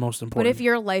of my most What important. if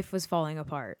your life was falling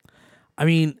apart? I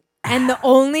mean, And the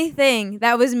only thing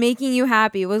that was making you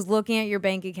happy was looking at your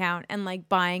bank account and like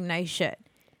buying nice shit.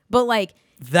 But like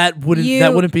that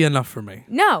wouldn't be enough for me.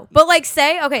 no, but like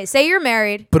say you're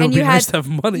married But it and would be you nice had to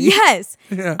have money. yes.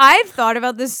 Yeah. I've thought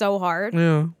about this so hard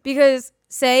Yeah. because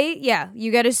say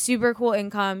you get a super cool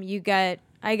income, you get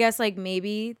I guess like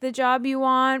maybe the job you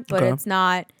want, but Okay. it's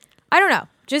not. I don't know.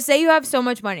 Just say you have so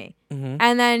much money Mm-hmm.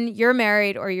 and then you're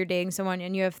married or you're dating someone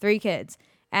and you have 3 kids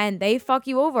and they fuck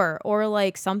you over or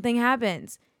like something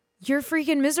happens. You're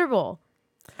freaking miserable.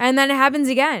 And then it happens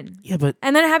again. Yeah, but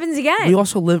And then it happens again. we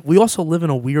also live in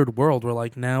a weird world where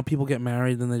like now people get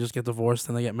married, then they just get divorced,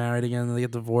 then they get married again, then they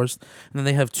get divorced, and then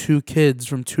they have 2 kids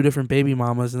from 2 different baby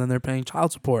mamas, and then they're paying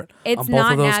child support It's on both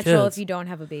not of those natural kids. if you don't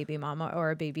have a baby mama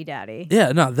or a baby daddy.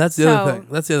 Yeah, no, that's the other So- thing.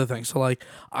 That's the other thing. So like,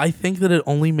 I think that it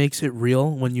only makes it real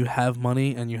when you have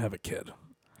money and you have a kid.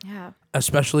 Yeah.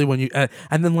 Especially when you,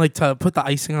 and then like to put the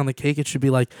icing on the cake, it should be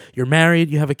like you're married,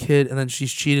 you have a kid, and then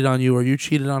she's cheated on you, or you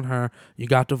cheated on her, you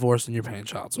got divorced, and you're paying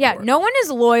child support. Yeah, no one is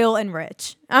loyal and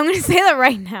rich. I'm going to say that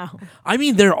right now. I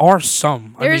mean, there are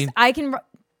some. There's I mean,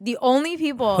 the only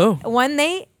people Who? when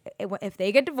if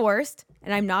they get divorced,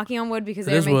 and I'm knocking on wood because It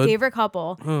they're is my wood. favorite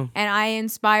couple, Who? and I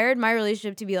inspired my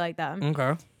relationship to be like them,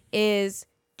 okay, is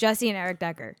Jesse and Eric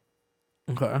Decker.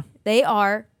 okay, They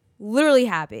are literally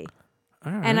happy.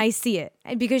 all right. And I see it.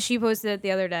 And because she posted it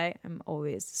the other day, I'm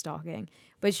always stalking.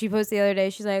 But she posted the other day,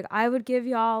 she's like, I would give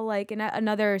y'all like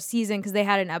another season because they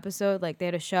had an episode, like they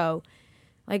had a show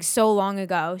like so long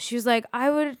ago. She was like, I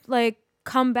would like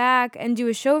come back and do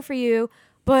a show for you,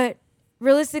 but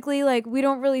realistically, like we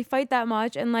don't really fight that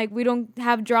much and like we don't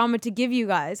have drama to give you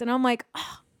guys. And I'm like,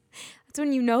 oh, that's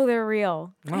when you know they're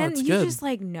real. Oh, and that's you good. just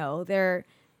like know they're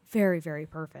very, very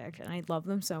perfect. And I love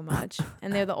them so much.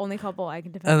 And they're the only couple I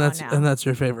can depend on now. and that's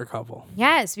your favorite couple.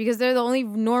 Yes, because they're the only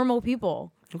normal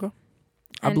people. Okay,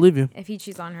 I And believe you. If he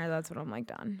cheats on her, that's what I'm like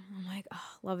done. I'm like, oh,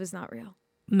 love is not real.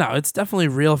 No, it's definitely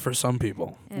real for some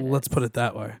people. It Let's is. put it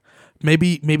that way.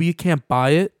 Maybe you can't buy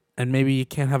it, and maybe you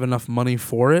can't have enough money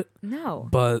for it. No.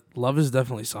 But love is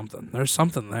definitely something. There's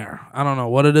something there. I don't know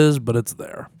what it is, but it's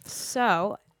there.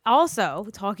 So, also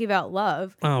talking about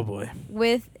love Oh boy.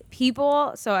 with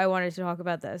people. So I wanted to talk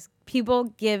about this. People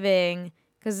giving,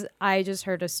 because I just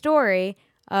heard a story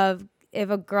of if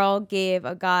a girl gave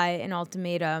a guy an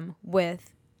ultimatum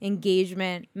with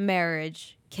engagement,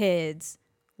 marriage, kids,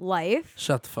 life.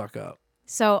 Shut the fuck up.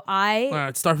 So All I,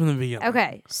 right, start from the beginning.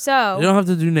 okay, so You don't have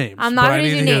to do names. I'm but not I going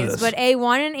to need do hear names, this. but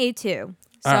A1 and A2.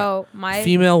 All So my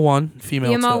female 1,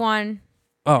 female 2. female one,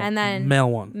 Oh, and then male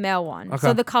 1. male one. Okay.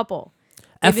 So the couple.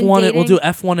 They've been F1, we'll do dating-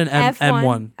 F1 and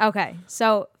M1. Okay.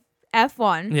 So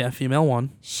F1, Yeah, female 1.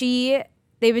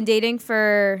 they've been dating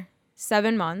for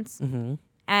 7 months Mm-hmm.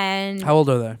 and How old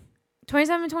are they?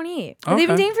 27, 28. But they've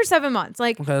been Okay. dating for 7 months.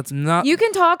 Like Okay, that's not. you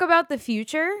can talk about the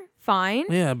future, fine.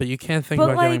 Yeah, but you can't think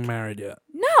But, about getting like, married yet.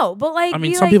 No, but like I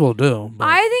mean, be some like, people do. But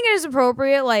I think it is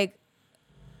appropriate like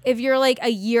if you're like a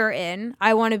year in,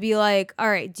 I want to be like, all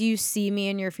right, do you see me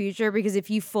in your future? Because if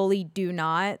you fully do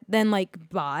not, then like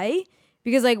bye.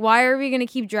 Because like, why are we going to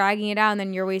keep dragging it out and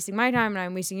then you're wasting my time and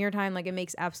I'm wasting your time? Like, it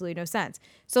makes absolutely no sense.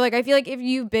 So like, I feel like if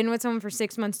you've been with someone for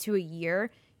 6 months to a year,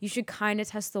 you should kind of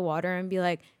test the water and be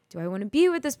like, do I want to be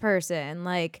with this person?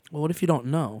 Like, well, what if you don't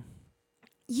know?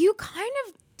 you kind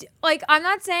of, like, I'm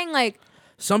not saying like,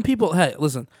 Some people, hey,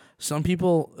 listen. Some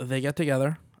people, they get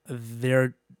together.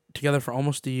 They're together for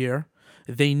almost a year.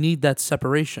 They need that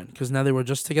separation because now they were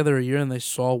just together a year and they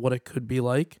saw what it could be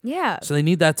like. yeah. So they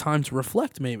need that time to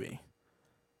reflect, maybe.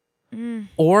 Mm,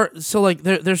 Or so like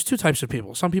there's 2 types of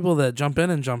people. Some people that jump in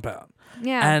and jump out.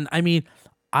 yeah. And I mean,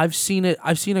 I've seen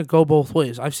it go both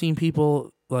ways. I've seen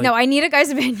people like No, I need a guy's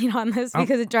opinion on this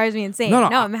because it drives me insane. No,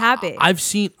 I'm happy.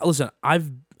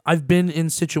 I've been in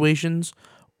situations,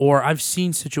 or I've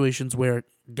seen situations where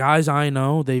guys I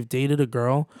know, they've dated a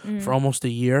girl for almost a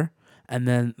year, and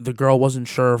then the girl wasn't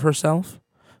sure of herself,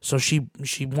 so she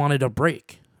wanted a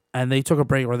break, and they took a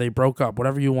break or they broke up,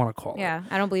 whatever you want to call it. Yeah,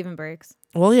 I don't believe in breaks.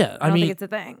 Well, yeah, I don't mean, think it's a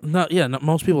thing. no,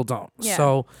 most people don't. Yeah.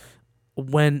 So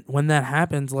when that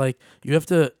happens, like, you have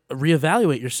to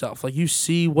reevaluate yourself. Like, you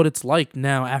see what it's like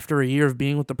now after a year of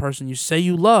being with the person you say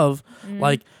you love.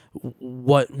 Like,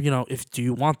 what, if do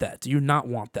you want that? Do you not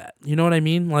want that? You know what I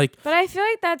mean? Like, But I feel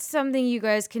like that's something you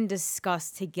guys can discuss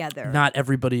together. not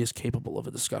everybody is capable of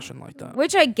a discussion like that.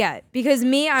 Which I get, because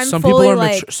I'm Some fully people are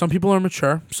like, mature, some people are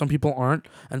mature, some people aren't,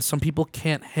 and some people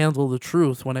can't handle the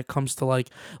truth when it comes to, like,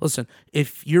 listen,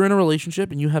 if you're in a relationship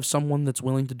and you have someone that's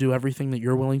willing to do everything that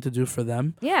you're willing to do for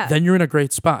them, Yeah. then you're in a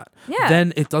great spot. Yeah.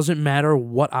 Then it doesn't matter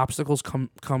what obstacles come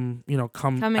Come and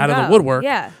out of the go. woodwork.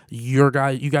 Yeah. You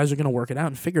guys are gonna work it out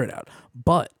and figure it out.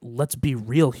 But let's be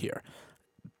real here.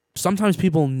 Sometimes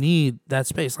people need that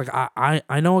space. Like, I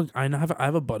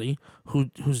have a buddy who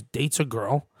dates a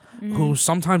girl who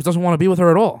sometimes doesn't want to be with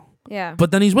her at all. Yeah. But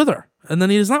then he's with her, and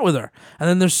then he's not with her. And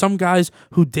then there's some guys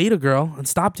who date a girl and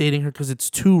stop dating her because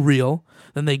it's too real.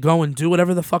 Then they go and do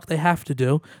whatever the fuck they have to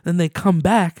do. Then they come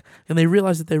back and they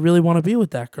realize that they really want to be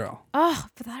with that girl. Oh,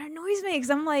 but that annoys me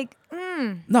because I'm like,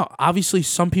 No, obviously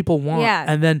some people want. Yeah.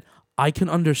 And then I can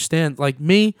understand. Like,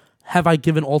 me, have I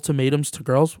given ultimatums to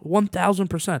girls?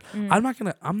 1,000%. I'm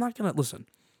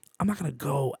not gonna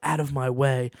go out of my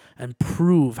way and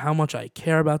prove how much I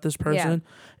care about this person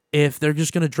if they're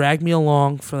just gonna drag me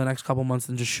along for the next couple months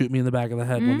and just shoot me in the back of the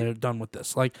head when they're done with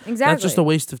this. Like, that's just a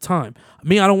waste of time.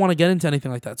 Me, I don't want to get into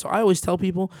anything like that. So I always tell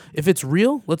people, if it's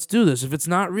real, let's do this. If it's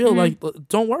not real, like,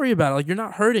 don't worry about it. Like, you're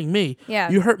not hurting me. Yeah.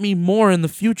 You hurt me more in the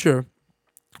future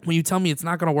when you tell me it's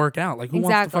not gonna work out. Like, who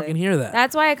wants to fucking hear that?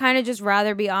 That's why I kind of just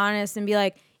rather be honest and be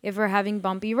like, if we're having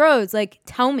bumpy roads, like,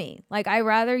 tell me. Like, I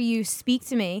rather you speak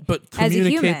to me But as a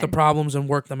human. communicate the problems and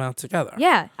work them out together.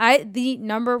 Yeah, the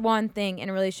number one thing in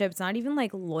a relationship, it's not even like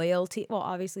loyalty. Well,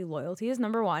 obviously loyalty is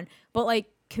number one, but like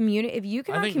if you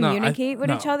cannot communicate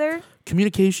with each other,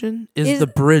 communication is the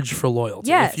bridge for loyalty.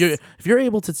 Yes. If you're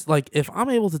able to, like, if I'm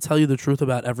able to tell you the truth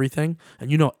about everything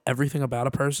and you know everything about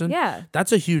a person, Yeah.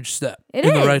 that's a huge step it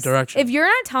in is the right direction. If you're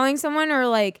not telling someone, or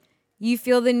like you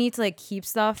feel the need to like keep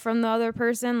stuff from the other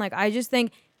person, like, I just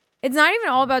think it's not even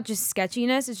all about just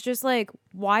sketchiness. It's just like,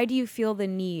 why do you feel the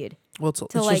need well, to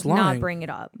it's like just lying. not bring it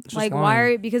up? It's just Like, lying. why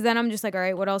are because then I'm just like, all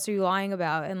right, what else are you lying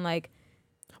about? And like,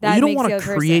 that Well, you don't makes want the to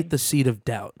other create person. the seed of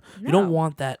doubt. You don't No.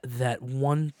 want that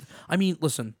one. I mean,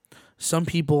 listen. Some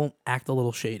people act a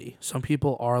little shady. Some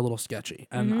people are a little sketchy.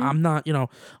 And Mm-hmm.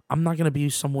 I'm not going to be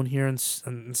someone here and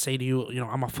say to you,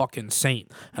 I'm a fucking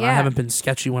saint. And I Yeah. haven't been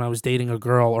sketchy when I was dating a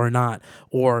girl or not.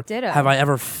 Or Ditto. have I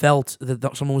ever felt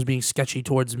that someone was being sketchy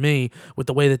towards me with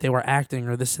the way that they were acting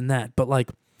or this and that. But, like,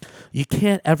 you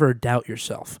can't ever doubt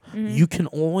yourself. Mm-hmm. You can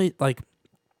only, like,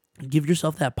 give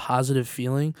yourself that positive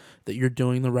feeling that you're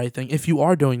doing the right thing, if you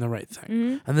are doing the right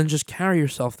thing. And then just carry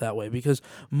yourself that way, because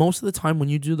most of the time when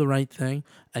you do the right thing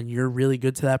and you're really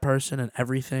good to that person and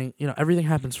everything, everything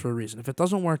happens for a reason. If it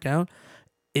doesn't work out,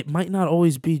 it might not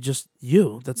always be just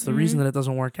you. That's the reason that it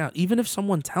doesn't work out. Even if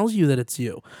someone tells you that it's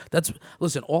you.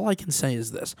 Listen, all I can say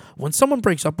is this. When someone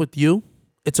breaks up with you,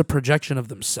 it's a projection of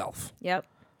themselves. Yep.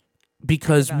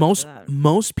 Because vouch most for that.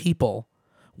 most people,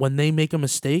 when they make a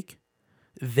mistake,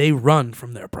 they run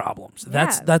from their problems.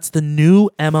 Yeah. That's the new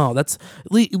MO. That's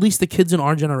at least the kids in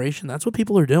our generation. That's what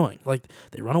people are doing. Like,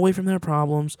 they run away from their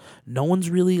problems. No one's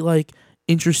really, like,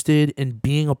 interested in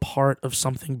being a part of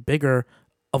something bigger,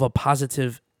 of a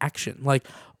positive action. Like,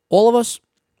 all of us,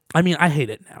 I mean, I hate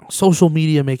it now. Social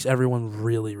media makes everyone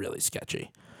really, really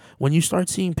sketchy. When you start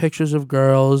seeing pictures of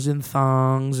girls in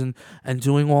thongs and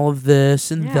doing all of this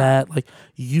and Yeah. that, like,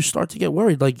 you start to get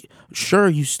worried. Like, sure,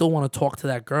 you still want to talk to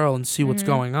that girl and see what's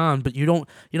going on, but you don't,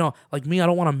 like me, I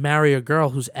don't want to marry a girl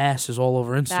whose ass is all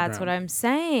over Instagram. That's what I'm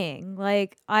saying.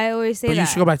 Like, I always say But that. you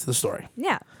should go back to the story.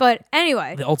 Yeah. But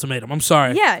anyway. The ultimatum. I'm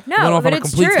sorry. Yeah, no, I went off but on a it's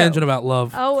complete true. tangent about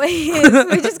love. Always.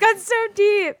 We just got so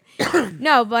deep.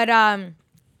 No, but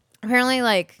apparently,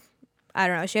 like, I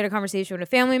don't know, she had a conversation with a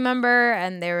family member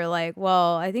and they were like,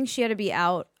 well, I think she had to be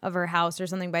out of her house or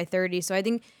something by 30. So I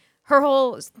think her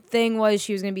whole thing was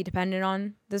she was going to be dependent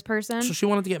on this person. So she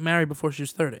wanted to get married before she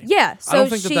was 30. Yeah. So I don't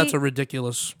think that's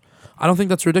ridiculous. I don't think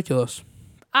that's ridiculous.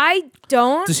 I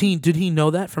don't. Did he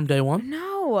know that from day one?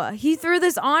 No, he threw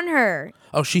this on her.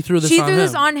 Oh, she threw this She on threw him.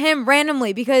 this on him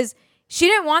randomly because she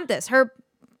didn't want this.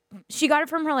 She got it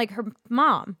from her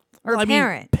mom. or Well, I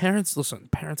parent. mean,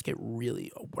 parents get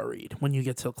really worried when you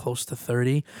get to close to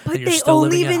 30 But and you're they still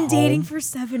only living been at dating home. for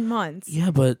 7 months.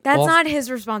 Yeah, but That's also, not his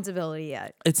responsibility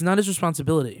yet. it's not his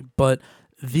responsibility. But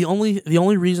the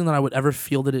only reason that I would ever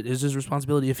feel that it is his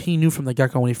responsibility, if he knew from the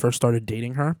get go when he first started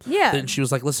dating her, Yeah. then she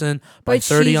was like, "Listen, by But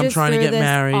 30, she I'm just trying to threw get this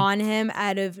married," on him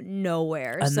out of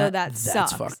nowhere. and So that that's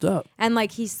sucks. fucked up. And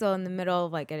like he's still in the middle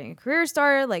of like getting a career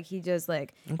started. Like he just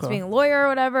like is Okay. being a lawyer or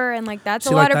whatever. And like that's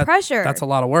See, a like lot of that- pressure. That's a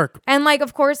lot of work And like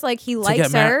of course like he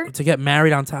likes her. to get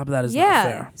married on top of that is not Yeah.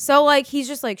 fair. So like he's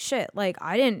just like shit. Like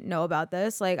I didn't know about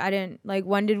this. Like I didn't like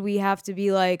when did we have to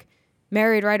be like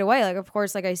married right away? Like of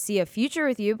course like I see a future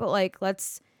with you, but like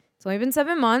it's only been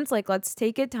 7 months. Like let's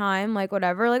take it time. Like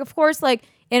whatever. Like of course like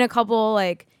in a couple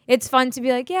like it's fun to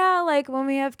be like yeah like when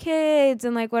we have kids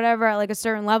and like whatever at like a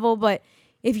certain level. But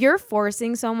if you're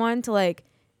forcing someone to like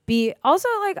be also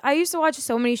like I used to watch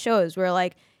so many shows where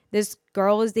like this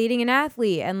girl was dating an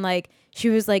athlete and like she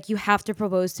was like you have to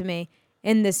propose to me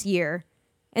in this year,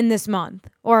 in this month,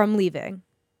 or I'm leaving.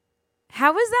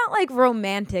 How is that like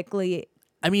romantically?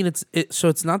 I mean, it's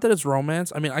not that it's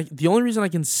romance. I mean, the only reason I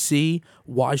can see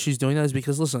why she's doing that is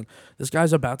because listen, this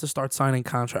guy's about to start signing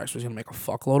contracts. He's gonna make a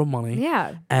fuckload of money,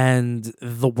 Yeah. and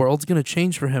the world's gonna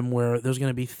change for him. Where there's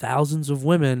gonna be thousands of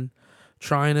women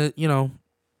trying to,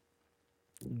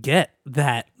 get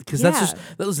that because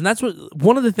that's what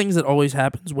one of the things that always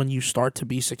happens when you start to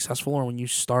be successful or when you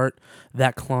start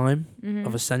that climb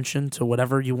of ascension to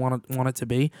whatever you want it to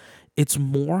be. It's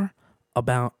more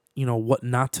about what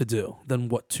not to do than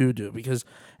what to do because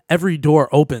every door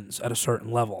opens at a certain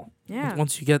level. Yeah.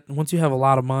 Once you have a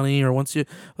lot of money or once you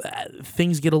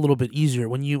things get a little bit easier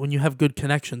when you have good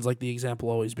connections, like the example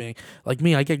always being like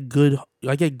me. I get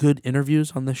good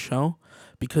interviews on this show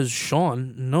because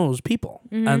Sean knows people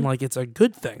and like it's a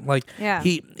good thing. Like Yeah.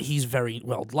 he's very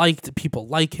well liked. People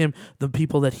like him. The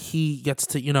people that he gets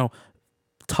to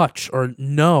touch or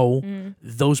know,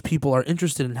 those people are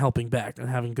interested in helping back and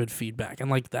having good feedback.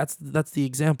 And like that's the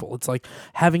example. It's like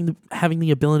having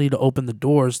the ability to open the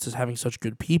doors to having such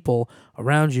good people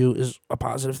around you is a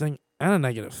positive thing and a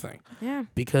negative thing Yeah.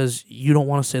 because you don't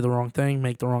want to say the wrong thing,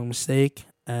 make the wrong mistake.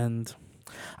 And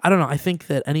I don't know, I think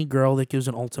that any girl that gives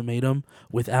an ultimatum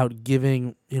without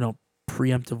giving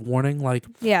preemptive warning, like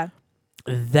Yeah.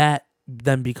 that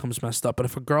then becomes messed up. But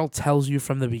if a girl tells you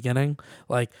from the beginning,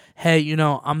 like, "Hey,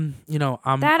 I'm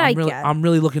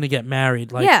really looking to get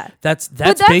married," like, Yeah. that's But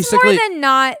that's basically more than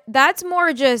not. That's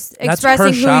more just that's expressing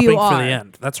her who shopping you are. for the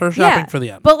end. That's her shopping Yeah. for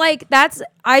the end. But like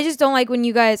I just don't like when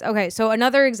you guys. Okay, so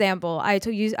another example. I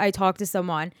talked to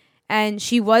someone and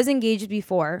she was engaged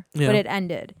before, Yeah. but it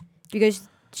ended because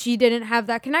she didn't have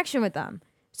that connection with them.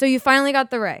 So you finally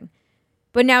got the ring,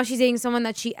 but now she's dating someone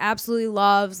that she absolutely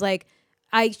loves. Like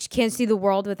I can't see the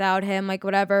world without him. Like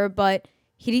whatever, but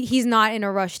he's not in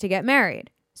a rush to get married.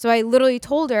 So I literally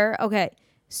told her, okay,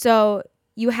 so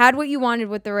you had what you wanted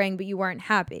with the ring, but you weren't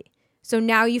happy. So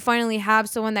now you finally have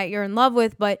someone that you're in love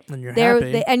with, but And you're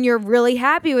happy. and you're really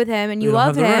happy with him and you You don't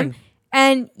love have the him ring.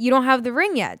 and you don't have the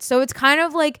ring yet. So it's kind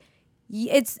of like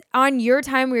it's on your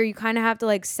time where you kind of have to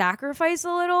like sacrifice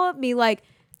a little, be like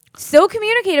still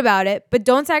communicate about it, but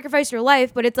don't sacrifice your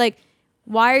life. But it's like,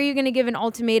 why are you going to give an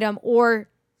ultimatum or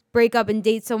break up and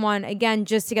date someone again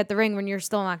just to get the ring when you're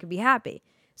still not going to be happy?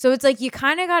 So it's like you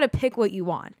kind of got to pick what you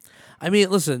want. I mean,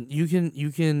 listen, you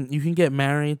can get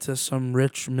married to some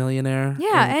rich millionaire,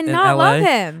 Yeah, and in not LA love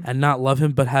him. and not love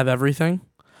him, but have everything.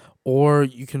 Or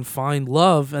you can find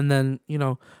love and then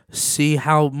see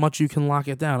how much you can lock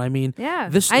it down. I mean, Yeah.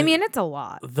 This, I mean, it's a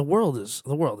lot. the world is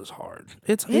hard.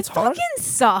 It's It hard. fucking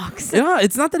sucks. Yeah,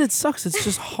 it's not that it sucks. It's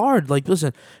just hard. Like,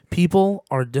 listen, people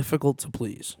are difficult to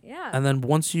please. Yeah. And then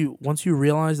once you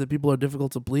realize that people are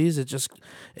difficult to please, it's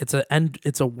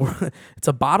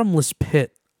a bottomless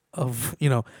pit of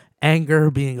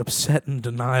anger, being upset, and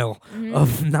denial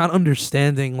of not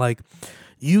understanding. Like,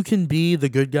 you can be the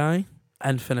good guy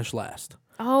and finish last.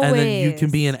 Always. And then you can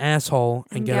be an asshole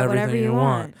and get whatever everything you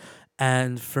want.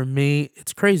 And for me,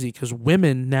 it's crazy because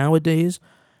women nowadays,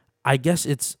 I guess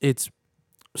it's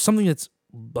something that's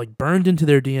like burned into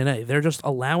their DNA. They're just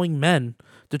allowing men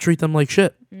to treat them like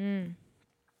shit.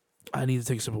 I need to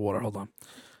take a sip of water. Hold on.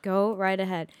 Go right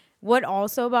ahead. What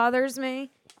also bothers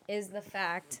me is the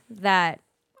fact that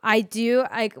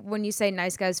when you say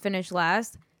nice guys finish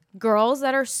last, girls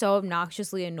that are so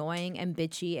obnoxiously annoying and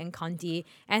bitchy and cunty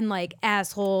and like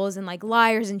assholes and like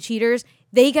liars and cheaters,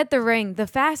 they get the ring the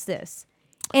fastest.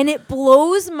 And it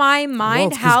blows my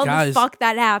mind it's 'cause how guys- the fuck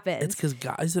that happens. It's because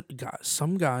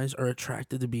some guys are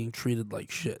attracted to being treated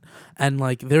like shit, and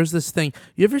like there's this thing.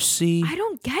 You ever see? I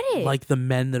don't get it. Like the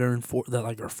men that are that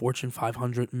like are Fortune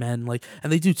 500 men, like,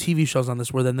 and they do TV shows on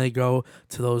this where then they go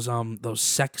to those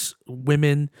sex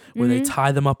women where they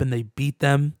tie them up and they beat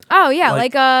them. oh yeah,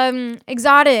 like-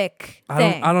 exotic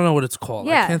thing. I don't know what it's called.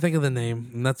 I Yeah. can't think of the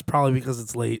name, and that's probably because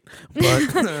it's late.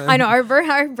 But I know our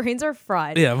brains are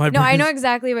fried. Yeah, my no, I know brains-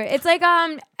 exactly what it's like.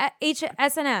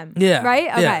 S&M. yeah, right.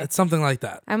 Okay. Yeah, it's something like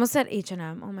that. I almost said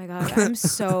H&M. Oh my god, I'm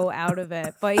so out of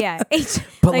it. But yeah,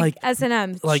 But, like like-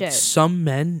 S&M Like shit. some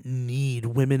men need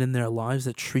women in their lives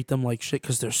that treat them like shit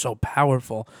because they're so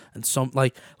powerful, and some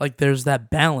like there's that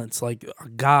balance. Like a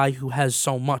guy who has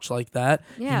so much like that,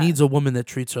 Yeah. he needs a woman that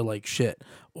treats her like shit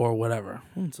or whatever.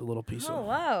 It's a little piece Oh of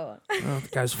wow. the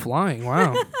guy's flying.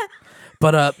 Wow.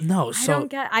 But no, I so don't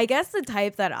get. I guess the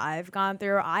type that I've gone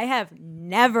through, I have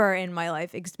never in my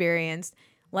life experienced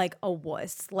like a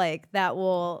wuss like that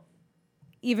will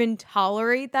even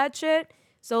tolerate that shit.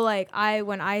 So like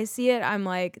when I see it, I'm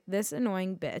like, this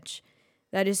annoying bitch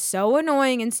that is so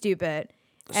annoying and stupid.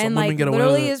 Some And women like get away with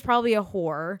literally it. is probably a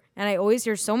whore. And I always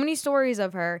hear so many stories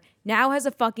of her. Now has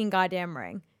a fucking goddamn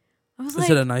ring. I was is like,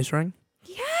 it a nice ring?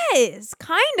 yes,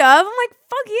 kind of. I'm like,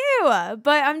 fuck you.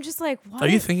 But I'm just like, what? Are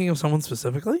you thinking of someone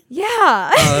specifically?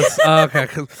 Yeah. Okay.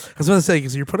 'Cause I was going to say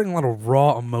because you're putting a lot of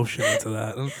raw emotion into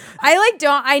that. I like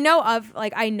don't. I know of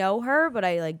like I know her, but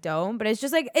I like don't. But it's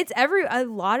just like it's a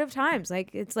lot of times. Like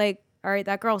it's like, all right,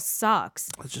 that girl sucks.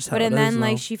 That's just how But it and is, then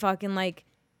like though. she fucking like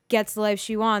gets the life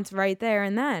she wants right there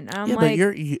and then. And I'm Yeah, like,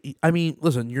 but I mean,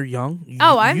 listen, you're young.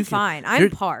 oh, I'm you fine. I'm you're-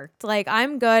 parked. Like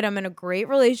I'm good. I'm in a great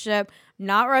relationship.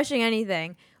 Not rushing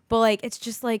anything. But like it's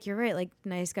just like you're right. Like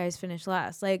nice guys finish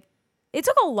last. Like it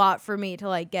took a lot for me to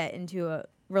like get into a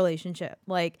relationship.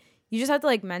 Like you just have to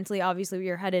like mentally, obviously, with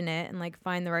your head in it and like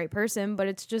find the right person. But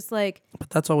it's just like. But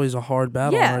that's always a hard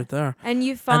battle Yeah. right there. And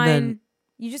you find then-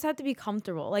 you just have to be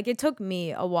comfortable. Like it took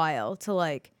me a while to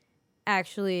like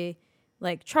actually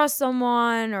like trust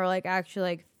someone or like actually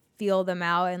like feel them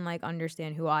out and like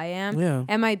understand who I am. Yeah.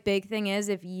 And my big thing is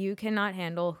if you cannot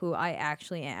handle who I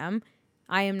actually am,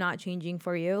 I am not changing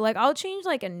for you. Like I'll change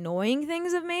like annoying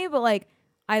things of me, but like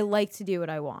I like to do what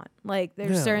I want. Like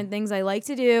there's Yeah. certain things I like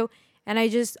to do and I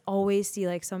just always see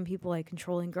like some people like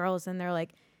controlling girls and they're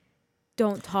like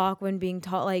don't talk when being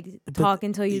taught, like talk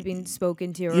until you've been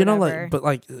spoken to or You know, whatever. like, but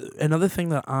like another thing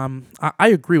that I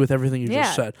agree with everything you Yeah.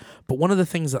 just said. But one of the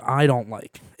things that I don't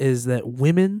like is that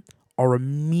women are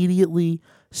immediately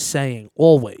saying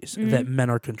always Mm-hmm. that men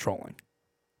are controlling.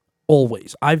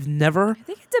 Always. I've never I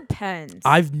think it depends.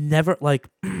 like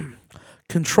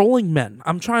controlling men.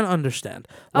 I'm trying to understand.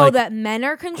 Oh, Like, that men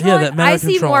are controlling? that men I are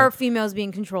see controlling. more females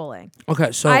being controlling.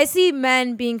 okay, so I see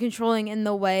men being controlling in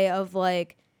the way of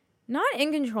like, not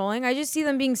in controlling. I just see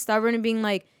them being stubborn and being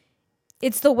like,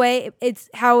 it's the way, it's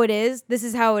how it is. This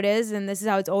is how it is, and this is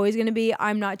how it's always going to be.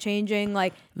 I'm not changing.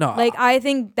 Like, no, like I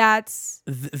think that's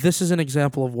this is an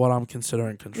example of what I'm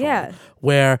considering controlling. Yeah.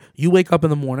 Where you wake up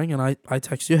in the morning and I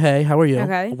text you, hey, how are you?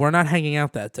 Okay. We're not hanging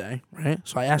out that day, right?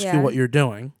 So I ask Yeah. you what you're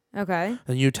doing. okay.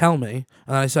 And you tell me,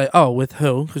 and I say, "Oh, with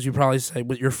who?" Because you probably say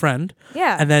with your friend,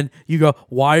 Yeah. and then you go,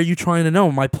 "Why are you trying to know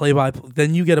my play-by-play?"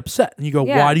 Then you get upset, and you go,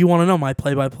 Yeah. "Why do you want to know my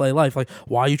play-by-play life? Like,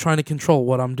 why are you trying to control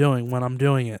what I'm doing when I'm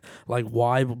doing it? Like,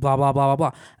 why blah blah blah blah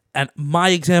blah?" And my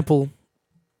example,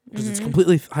 because Mm-hmm. it's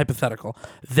completely hypothetical,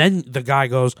 then the guy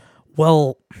goes,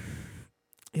 "Well,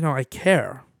 you know, I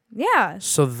care, Yeah.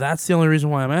 so that's the only reason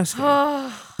why I'm asking."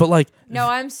 But like, No,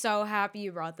 I'm so happy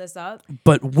you brought this up.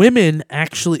 but women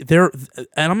actually, they're,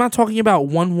 and I'm not talking about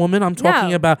one woman. I'm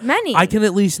talking No, about many. I can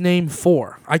at least name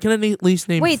 4. I can at least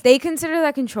name. Wait, they consider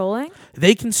that controlling?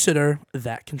 They consider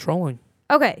that controlling.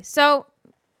 Okay, so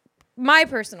my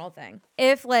personal thing.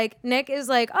 If like Nick is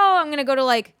like, "Oh, I'm going to go to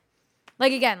like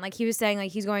again, like he was saying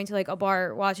like he's going to like a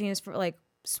bar watching his like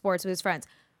sports with his friends."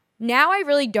 Now I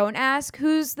really don't ask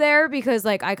who's there because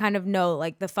like I kind of know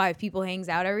like the 5 people hangs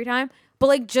out every time. But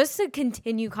like just to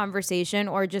continue conversation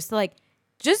or just to, like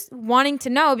just wanting to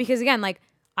know because again, like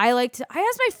I ask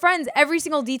my friends every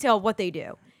single detail of what they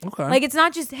do. Okay. Like it's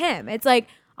not just him. It's like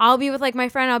I'll be with like my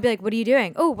friend. I'll be like, "What are you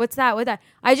doing? Oh, what's that? What that?"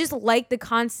 I just like the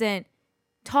constant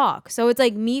talk. So it's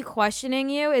like me questioning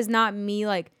you is not me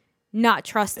like not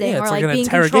trusting Yeah, or it's like like an being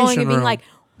controlling interrogation and being room. like,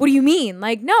 "What do you mean?"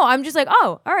 Like no, I'm just like,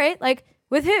 "Oh, all right." Like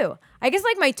with who? I guess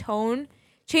like my tone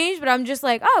changed, but I'm just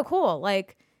like, "Oh, cool."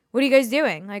 Like what are you guys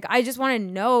doing? Like I just want to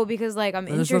know because like I'm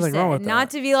There's nothing interested, wrong with not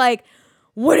that. to be like,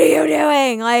 "What are you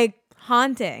doing?" Like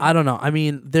haunting. I don't know. I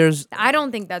mean, there's. I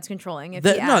don't think that's controlling if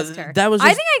That- he no, asked her. that was I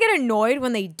just- think I get annoyed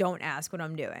when they don't ask what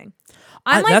I'm doing.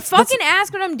 I'm like, that's- fucking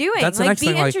ask what I'm doing. That's the Like, next be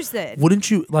thing. interested. Like,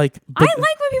 wouldn't you like? I like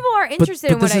when people are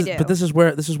interested in what I do. But this is where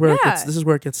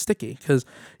Yeah. it gets sticky, because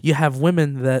you have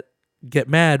women that get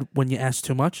mad when you ask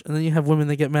too much, and then you have women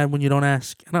that get mad when you don't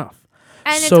ask enough.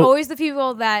 And it's So- always the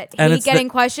people that and hate it's the- getting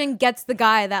questioned gets the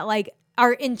guy that like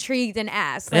are intrigued and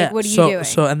ask, like, Yeah, what are so, you doing?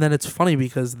 So, and then it's funny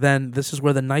because then this is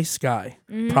where the nice guy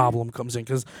Mm-hmm. problem comes in,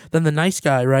 because then the nice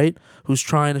guy, right, who's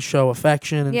trying to show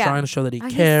affection and Yeah. trying to show that he Oh,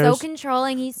 cares. He's so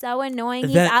controlling. He's so annoying.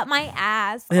 He's Then- up my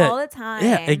ass Yeah, all the time.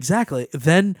 Yeah, exactly.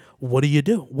 Then what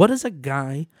do? What is a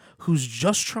guy who's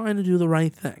just trying to do the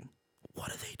right thing? What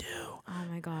do they do? Oh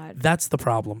my god. That's the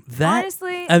problem. That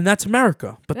Honestly, and that's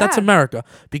America. But that's Yeah. America,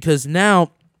 because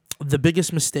now the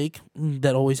biggest mistake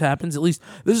that always happens, at least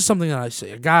this is something that I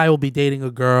see. A guy will be dating a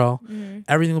girl, Mm-hmm.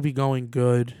 everything will be going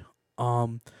good,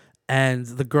 and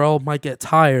the girl might get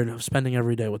tired of spending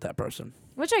every day with that person.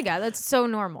 which I get. That's so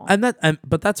normal.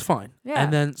 But that's fine. Yeah.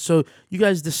 And then so you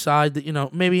guys decide that,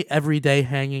 maybe every day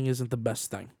hanging isn't the best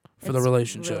thing for the It's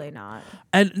relationship. Really not.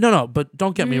 And no, but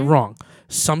don't get me Mhm. wrong.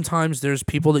 Sometimes there's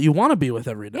people that you want to be with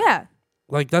every day. Yeah.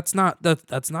 Like that's not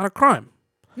a crime.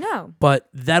 No. But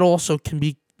that also can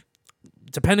be,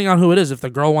 depending on who it is. If the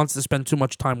girl wants to spend too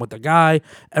much time with the guy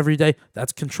every day,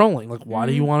 that's controlling. Like, why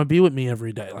do you Mhm. want to be with me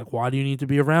every day? Like, why do you need to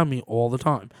be around me all the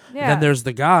time? Yeah. Then there's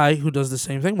the guy who does the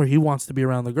same thing, where he wants to be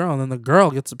around the girl, and then the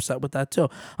girl gets upset with that too.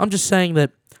 I'm just saying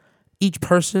that each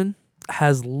person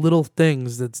has little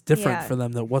things that's different Yeah. for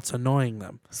them, that what's annoying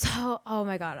them. So, oh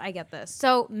my god, I get this.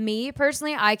 So, me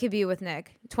personally, I could be with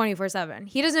Nick 24/7.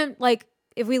 He doesn't like,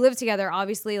 if we live together,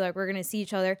 obviously, like, we're gonna see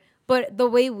each other. But the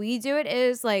way we do it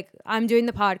is like, I'm doing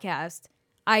the podcast.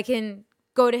 I can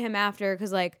go to him after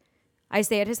because like I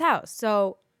stay at his house.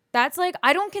 So that's like,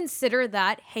 I don't consider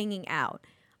that hanging out.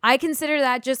 I consider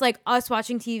that just like us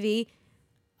watching TV,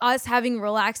 us having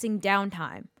relaxing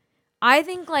downtime. I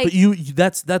think like,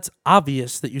 But that's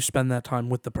obvious that you spend that time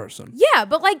with the person. yeah,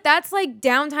 but like that's like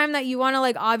downtime that you want to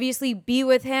like obviously be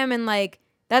with him, and like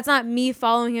that's not me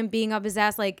following him, being up his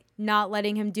ass, like not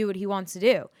letting him do what he wants to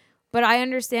do. But I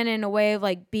understand it in a way of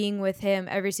like being with him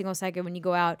every single second when you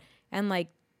go out and like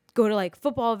go to like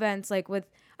football events, like with,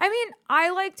 I mean,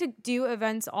 I like to do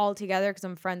events all together because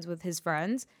I'm friends with his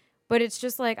friends. But it's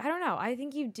just like, I don't know. I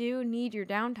think you do need your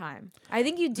downtime. I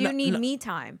think you do need me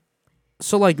time.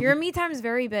 So like Your me time is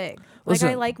very big. Listen.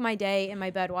 Like I like my day in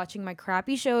my bed watching my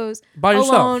crappy shows By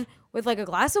yourself. alone with like a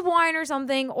glass of wine or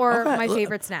something, or Okay, my l-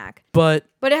 favorite snack. but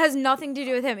But it has nothing to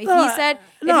do with him. If No, he said,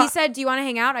 no. "Do you want to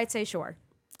hang out?" I'd say sure.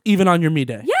 even on your me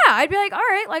day. Yeah, I'd be like, all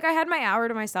right, like I had my hour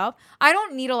to myself. I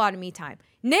don't need a lot of me time.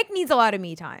 Nick needs a lot of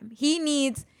me time.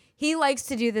 He likes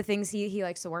to do the things he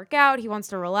likes to work out. He wants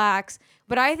to relax.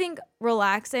 But I think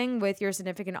relaxing with your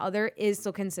significant other is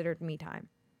still considered me time.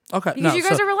 Okay, Because you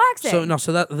guys are relaxing.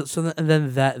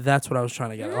 That's what I was trying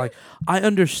to get at. Like, I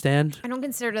understand. I don't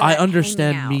consider that I hanging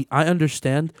understand out. me. I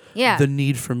understand Yeah. the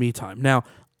need for me time. Now,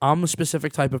 I'm a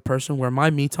specific type of person where my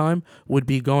me time would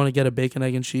be going to get a bacon,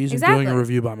 egg, and cheese and doing a Exactly.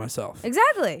 review by myself,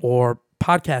 Exactly. or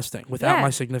podcasting without Yeah. my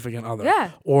significant other.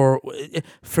 Yeah. Or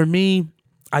for me,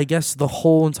 I guess the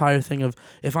whole entire thing of,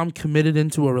 if I'm committed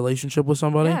into a relationship with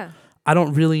somebody, Yeah. I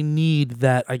don't really need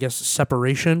that, I guess,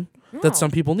 separation No. that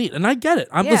some people need. And I get it.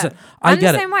 Yeah. Listen, I I'm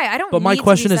get the it. same way. I don't But my need to be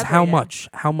question is, how separated. much?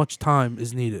 How much time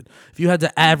is needed? If you had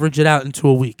to average it out into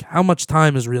a week, how much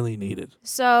time is really needed?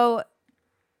 So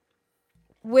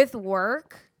with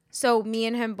work, so me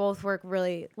and him both work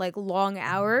really like long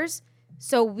hours.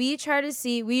 So we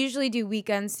usually do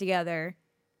weekends together.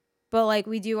 But like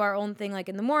we do our own thing like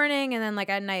in the morning, and then like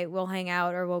at night we'll hang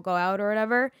out or we'll go out or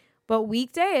whatever. But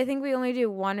weekday, I think we only do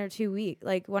 1 or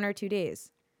 2 days.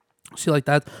 See, like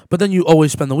that. But then you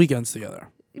always spend the weekends together.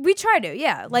 We try to,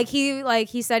 yeah. Like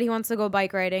he said he wants to go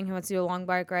bike riding. He wants to do a long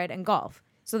bike ride and golf.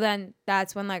 So then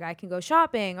that's when like I can go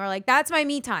shopping, or like that's my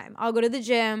me time. I'll go to the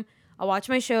gym. I'll watch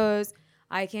my shows.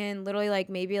 I can literally like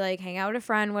maybe like hang out with a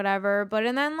friend, whatever. But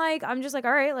and then like I'm just like,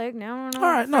 all right, like now I don't know.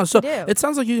 All right, no. what So to do. it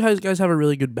sounds like you guys have a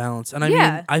really good balance, and I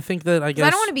Yeah. mean, I think that I 'Cause guess I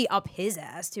don't want to be up his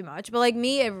ass too much. But like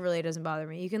me, it really doesn't bother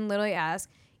me. You can literally ask.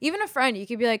 Even a friend, you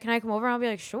could be like, can I come over? And I'll be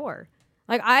like, sure.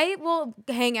 Like I will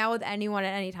hang out with anyone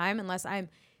at any time unless I'm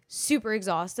super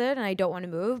exhausted and I don't want to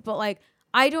move. But like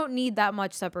I don't need that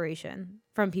much separation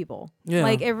from people. Yeah.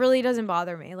 Like it really doesn't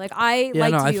bother me. Like I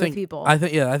like to be with people. I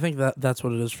think that's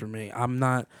what it is for me. I'm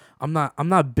not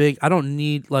big. I don't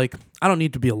need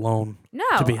to be alone no,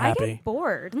 to be I happy. get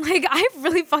bored. Like I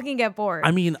really fucking get bored.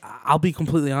 I mean, I'll be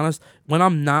completely honest. When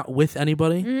I'm not with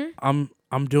anybody, I'm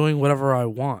doing whatever I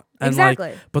want. And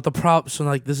Exactly. Like, but the so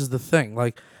like this is the thing.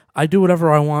 Like I do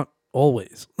whatever I want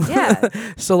always. Yeah.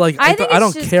 So like I think I it's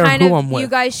don't just care kind who of I'm with. you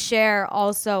guys share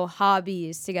also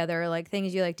hobbies together, like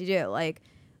things you like to do. Like,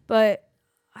 but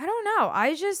I don't know.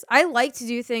 I like to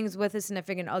do things with a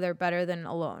significant other better than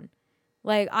alone.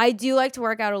 Like I do like to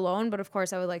work out alone, but of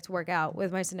course I would like to work out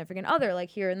with my significant other, like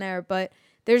here and there. But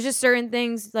there's just certain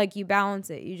things like you balance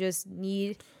it. You just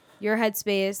need your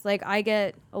headspace. Like I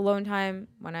get alone time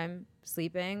when I'm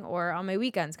sleeping or on my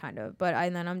weekends kind of. But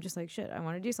then I'm just like, shit, I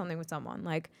want to do something with someone.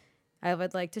 Like I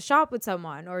would like to shop with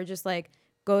someone or just like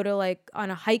go to like on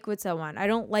a hike with someone. I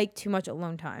don't like too much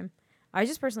alone time. I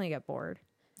just personally get bored.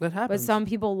 That But happens. some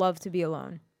people love to be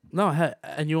alone. No,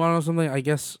 and you want to know something? I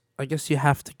guess you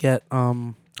have to get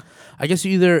I guess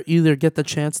you either get the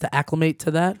chance to acclimate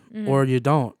to that or you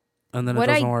don't, and then What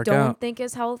it I doesn't work don't out. think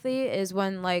is healthy is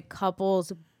when like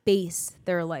couples base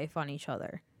their life on each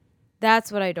other.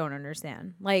 That's what I don't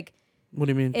understand. Like What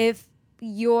do you mean? if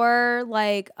you're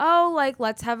like, oh, like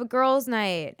let's have a girls'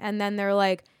 night, and then they're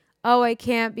like, oh, I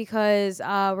can't because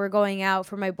we're going out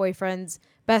for my boyfriend's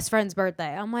best friend's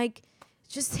birthday. I'm like,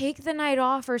 just take the night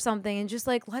off or something, and just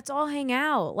like let's all hang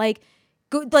out. Like,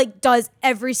 go, like does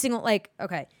every single like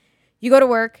okay, you go to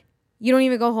work. You don't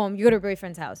even go home. You go to your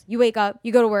boyfriend's house. You wake up.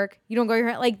 You go to work. You don't go to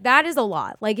your like that is a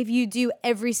lot. Like if you do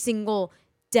every single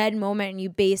dead moment and you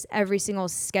base every single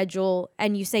schedule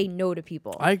and you say no to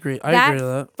people. I agree. I that agree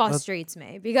with that. frustrates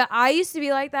me because I used to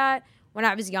be like that when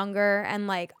I was younger, and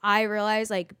like I realized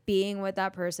like being with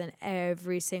that person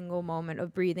every single moment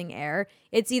of breathing air,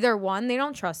 it's either one, they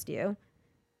don't trust you,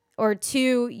 or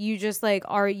two, you just like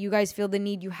you guys feel the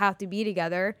need you have to be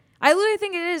together. I literally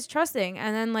think it is trusting,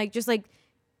 and then like just like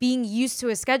being used to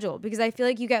a schedule, because I feel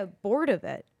like you get bored of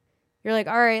it. You're like,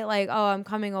 all right, like, oh, I'm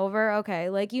coming over. Okay.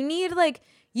 Like you need like,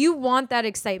 you want that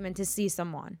excitement to see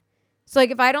someone. So like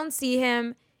if I don't see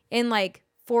him in like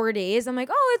 4 days, I'm like,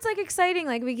 oh, it's like exciting.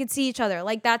 Like we could see each other.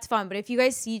 Like that's fun. But if you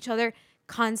guys see each other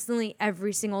constantly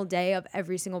every single day of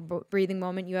every single breathing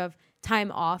moment you have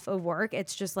time off of work,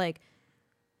 it's just like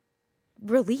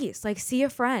release, like see a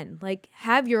friend, like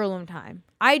have your alone time.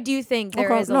 I do think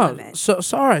there is a limit. So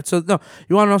all right. So no,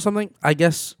 you want to know something? I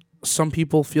guess some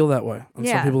people feel that way. And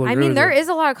some people agree I mean, with there you. is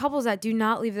a lot of couples that do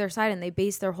not leave their side and they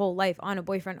base their whole life on a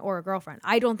boyfriend or a girlfriend.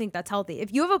 I don't think that's healthy.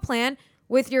 If you have a plan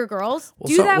with your girls,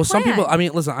 do that plan. Some people. I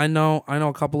mean, listen. I know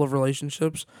a couple of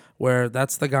relationships where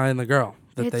that's the guy and the girl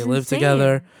that It's they live insane.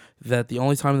 together. That the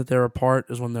only time that they're apart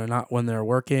is when they're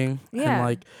working. And Yeah.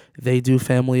 like they do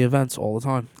family events all the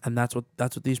time, and that's what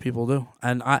these people do.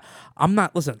 And I'm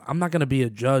not gonna be a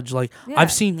judge. Like Yeah.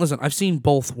 I've seen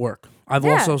both work. I've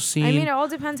also seen. I mean, it all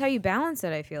depends how you balance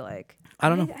it. I feel like. I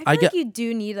don't know. I feel like you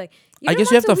do need like. I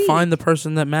guess you have to find the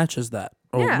person that matches that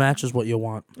or Yeah. matches what you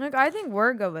want. Like I think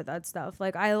we're good with that stuff.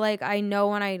 Like I know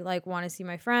when I like want to see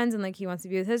my friends and like he wants to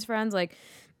be with his friends. Like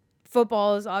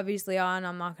football is obviously on.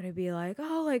 I'm not gonna be like,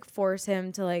 oh, like force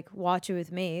him to like watch it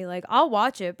with me. Like I'll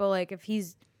watch it, but like if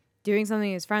he's doing something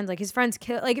with his friends, like his friends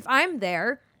like if I'm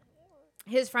there,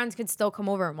 his friends could still come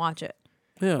over and watch it.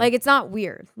 Yeah. Like it's not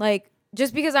weird. Like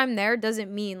just because I'm there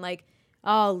doesn't mean like,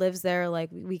 oh, lives there, like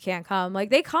we can't come. Like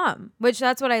they come, which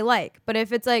that's what I like. But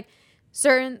if it's like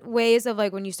certain ways of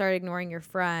like when you start ignoring your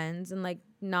friends and like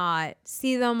not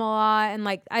see them a lot, and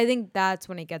like I think that's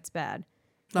when it gets bad.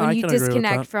 No, I When you can agree with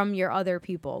disconnect that. from your other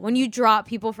people, when you drop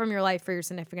people from your life for your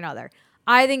significant other,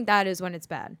 I think that is when it's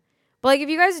bad. But like if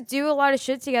you guys do a lot of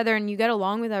shit together and you get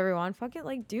along with everyone, fuck it,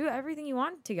 like do everything you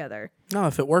want together. No,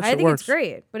 if it works, I it think works. it's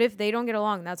great. But if they don't get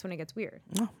along, that's when it gets weird.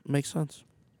 No, makes sense.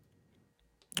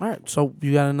 All right, so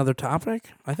you got another topic?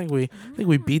 I think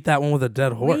we beat that one with a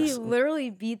dead We horse. literally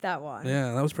beat that one.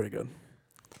 Yeah, that was pretty good.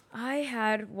 I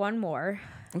had one more.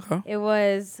 Okay. It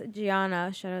was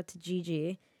Gianna. Shout out to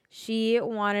Gigi. She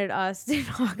wanted us to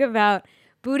talk about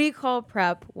booty call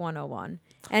prep 101.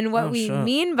 And what Oh, we shit.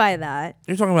 mean by that,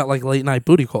 You're talking about like late night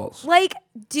booty calls. like,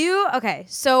 okay,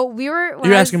 so we were. when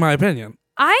You're I was- asking my opinion.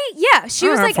 She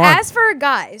was Alright, like, fine. ask for a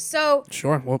guy. So,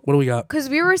 Sure. What do we got? because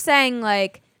we were saying,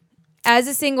 like, as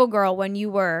a single girl, when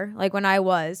I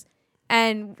was,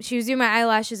 and she was doing my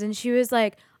eyelashes, and she was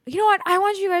like, you know what? I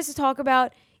want you guys to talk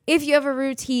about if you have a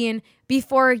routine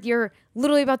before you're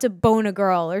literally about to bone a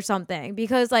girl or something.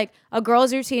 Because, like, a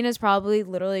girl's routine is probably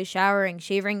literally showering,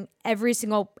 shaving every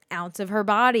single ounce of her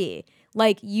body,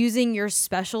 like, using your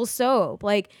special soap,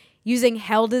 like, using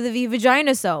Hell to the V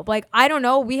vagina soap. Like, I don't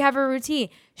know. We have a routine.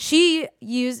 She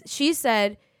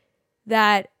said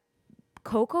that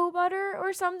cocoa butter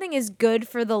or something is good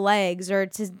for the legs or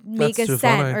to make That's a too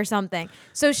scent funny. or something.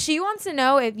 So she wants to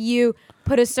know if you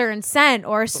put a certain scent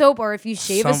or a soap or if you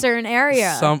shave a Some- certain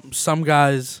area. Some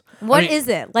guys. What I mean, is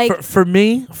it? Like, for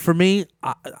me,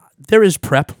 there is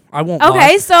prep. I won't. Okay,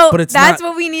 lie, so but it's that's not,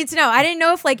 what we need to know. I didn't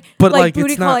know if But, like like,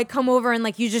 booty it's call not- like come over and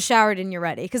like you just showered and you're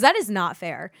ready, because that is not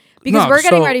fair. Because No, we're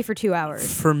getting so ready for 2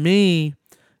 hours. For me,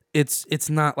 it's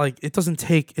not like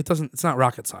it's not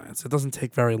rocket science. It doesn't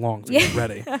take very long to get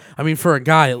ready. I mean, for a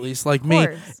guy at least, like me,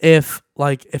 course.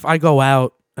 if I go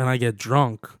out and I get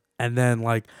drunk and then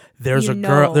like there's You a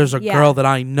girl know, there's a yeah. girl that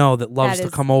I know that loves That to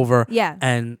is- come over Yeah.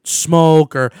 and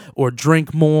smoke or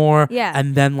drink more, Yeah.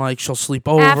 and then like she'll sleep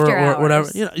over After or whatever.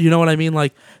 hours. You know what I mean?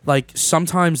 Like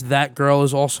sometimes that girl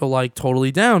is also like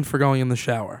totally down for going in the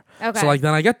shower. Okay. So like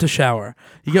then I get to shower.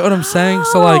 You get what I'm saying?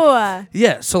 So like Oh.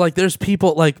 yeah, so like there's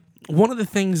people like one of the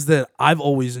things that I've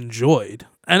always enjoyed,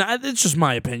 and it's just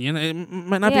my opinion, it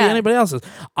might not be Yeah. anybody else's.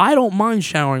 I don't mind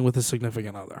showering with a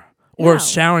significant other or No.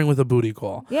 showering with a booty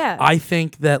call. Yeah. I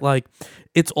think that like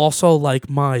it's also like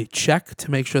my check to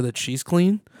make sure that she's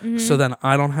clean, so then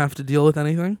I don't have to deal with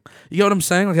anything. You get what I'm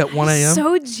saying? Like at 1 a.m.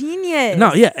 So genius.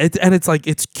 No, yeah, and it's like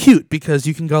it's cute because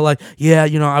you can go like, yeah,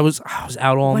 you know, I was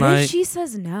out all What night. if she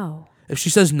says no? If she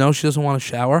says no, she doesn't want to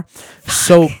shower.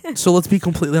 So let's be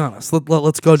completely honest.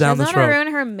 Let's go down She this doesn't want to road.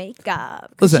 ruin her makeup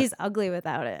because Listen. she's ugly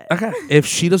without it. Okay. If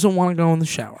she doesn't want to go in the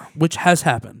shower, which has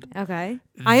happened, Okay.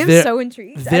 I am There- so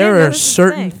intrigued. I didn't there know are this was a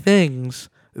certain thing. things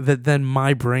that then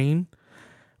my brain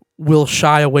will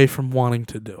shy away from wanting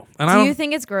to do. And I Do don't, you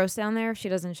think it's gross down there if she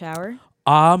doesn't shower?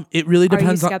 it really Are you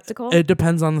depends on skeptical? it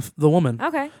depends on the woman.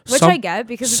 Okay. Which Some- I get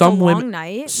because it's a some long women-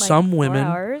 night. Like some 4 women-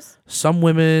 hours. Some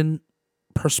women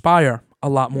perspire a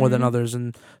lot more Mm-hmm. than others,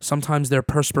 and sometimes their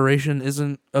perspiration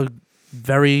isn't a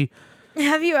very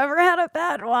Have you ever had a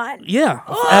bad one? yeah.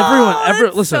 Oh,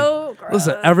 that's Listen, so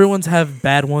listen. gross. Everyone's have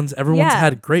bad ones. Everyone's Yeah.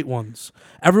 had great ones.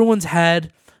 Everyone's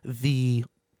had the.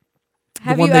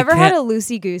 Have one you that ever had can't- a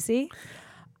loosey goosey?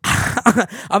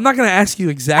 I'm not gonna ask you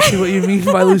exactly what you mean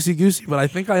by loosey goosey, but I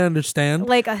think I understand.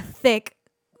 Like a thick,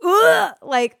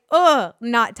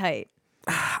 not tight.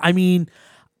 I mean,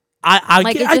 I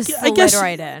Like gue- it I just gue- I slid guess.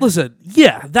 right in. Listen,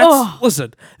 yeah, that's Ugh.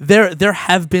 listen. There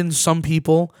have been some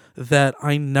people that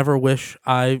I never wish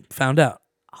I found out,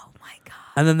 Oh my god.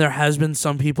 and then there has been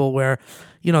some people where,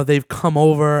 you know, they've come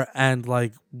over and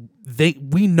like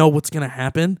we know what's gonna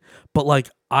happen, but like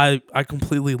I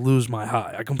completely lose my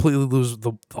high. I completely lose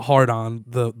the hard on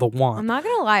the want. I'm not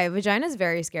gonna lie, vagina's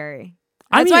very scary.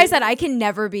 I That's why I mean- said I can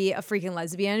never be a freaking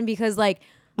lesbian because like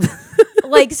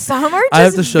some are just I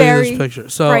have to show you very this picture.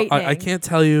 So I frightening. can't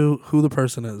tell you who the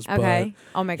person is. Okay.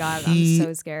 Oh my god, he I'm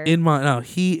so scared. In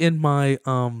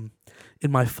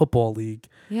my football league.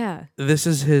 Yeah. This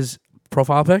is his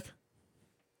profile pic.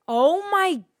 Oh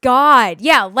my god.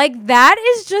 Yeah, like that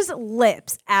is just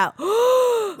lips out.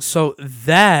 So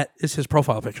that is his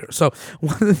profile picture. So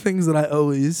one of the things that I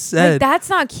always said Like that's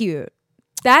not cute.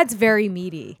 That's very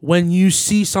meaty. when you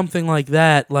see something like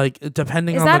that, like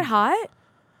depending Is on that the hot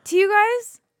to you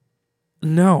guys?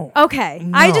 no. Okay.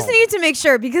 I just No. need to make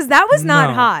sure because that was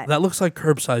not No. hot. That looks like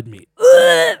curbside meat.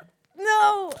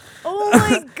 No. Oh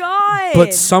my god.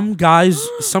 But some guys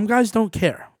don't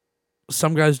care.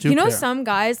 Some guys do you know, care. some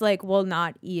guys like will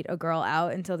not eat a girl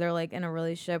out until they're like in a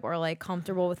relationship or like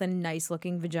comfortable with a nice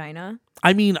looking vagina.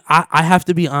 I mean, I have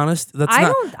to be honest. That's I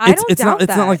not. don't- I don't it's not. doubt It's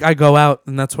not that. like I go out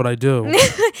and that's what I do.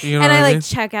 You know And what I like mean?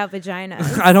 check out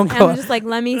vaginas. I don't And go. I'm just like,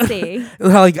 let me see.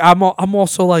 Like I'm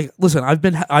also like, listen. I've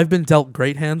been dealt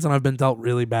great hands and I've been dealt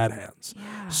really bad hands.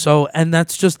 Yeah. So and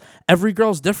that's just every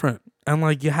girl's different. And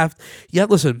like you have,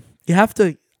 listen. You have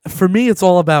to. For me, it's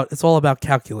all about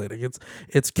calculating.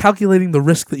 It's calculating the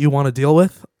risk that you want to deal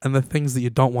with and the things that you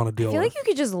don't want to deal I feel with. like you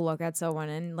could just look at someone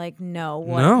and like know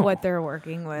No. what they're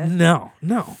working with. No.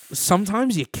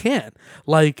 Sometimes you can't.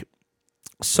 Like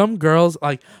some girls,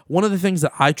 like one of the things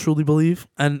that I truly believe,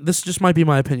 and this just might be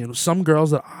my opinion, some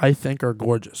girls that I think are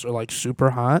gorgeous or like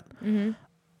super hot, Mm-hmm.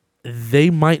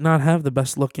 they might not have the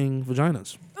best looking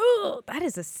vaginas. Ooh, that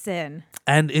is a sin.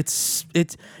 And it's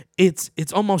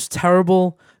almost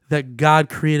terrible that God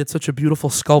created such a beautiful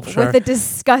sculpture With a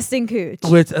disgusting cooch.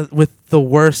 with the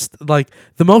worst, like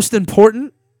the most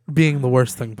important being the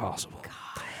worst thing possible.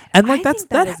 And like I that's think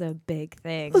that that is a big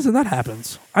thing. listen, that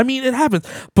happens. I mean, it happens.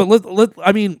 But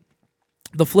I mean,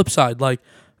 the flip side, like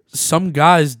some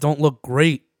guys don't look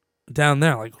great down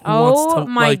there. Like who wants Oh to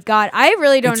my like god. I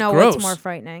really don't it's know gross. what's more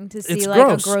frightening to see It's like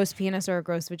gross. a gross penis or a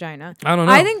gross vagina. I don't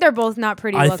know. I think they're both not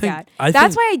pretty to I look think- at. I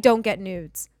That's think- why I don't get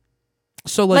nudes.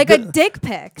 so Like the- a dick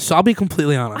pic. So I'll be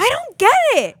completely honest. I don't get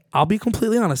it. I'll be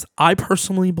completely honest. I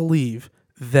personally believe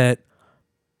that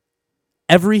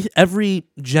every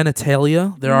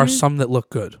genitalia, there are some that look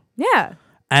good. Yeah.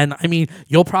 And I mean,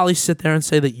 you'll probably sit there and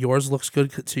say that yours looks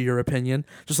good to your opinion,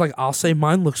 just like I'll say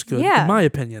mine looks good Yeah. in my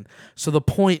opinion. So the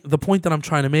point that I'm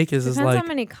trying to make is Depends like, how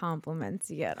many compliments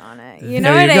you get on it. You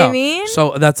know there what you I go. mean?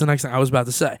 So that's the next thing I was about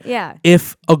to say. Yeah.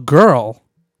 If a girl,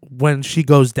 when she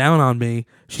goes down on me,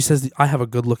 she says I have a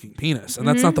good looking penis, and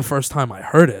that's not the first time I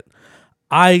heard it.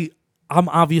 I'm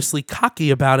obviously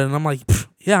cocky about it, and I'm like,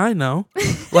 yeah, I know.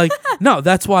 Like, no,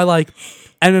 that's why, like,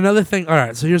 and another thing, all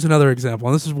right, so here's another example,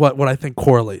 and this is what I think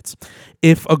correlates.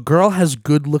 If a girl has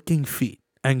good looking feet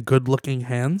and good looking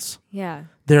hands, Yeah.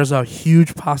 there's a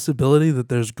huge possibility that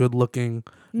there's good looking.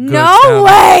 No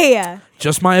way.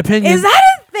 Just my opinion. Is that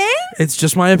a thing? It's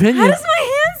just my opinion. How does my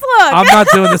hands look? I'm not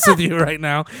doing this with you right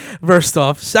now. First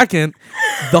off. Second,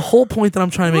 the whole point that I'm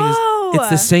trying to make Whoa. is it's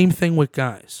the same thing with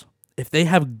guys. If they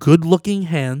have good looking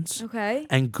hands Okay.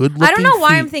 and good looking I don't know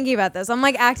why I'm feet- thinking about this. I'm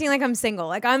like acting like I'm single.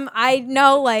 Like I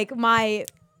know like my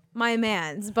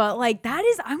man's, but like I'm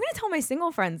gonna tell my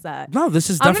single friends that. No, this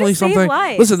is I'm gonna definitely save something.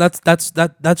 lives. Listen,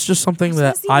 that's just something I just wanna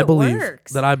that see I if it believe.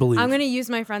 works. That I believe. I'm gonna use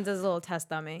my friends as a little test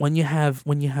dummy. When you have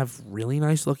really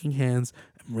nice looking hands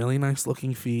and really nice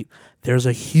looking feet, there's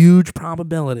a huge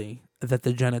probability that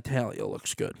the genitalia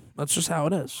looks good. That's just how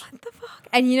it is.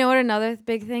 And you know what another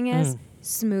big thing Mm. is?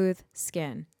 Smooth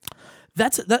skin.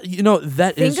 That is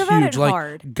Think about huge. it Like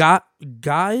hard.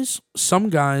 guys, some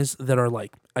guys that are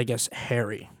like, I guess,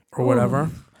 hairy or whatever.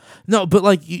 No, but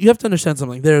like you have to understand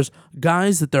something. There's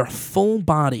guys that their full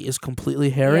body is completely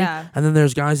hairy, Yeah. and then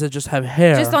there's guys that just have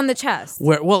hair, Just on the chest.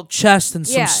 where chest and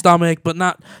some Yeah. stomach, but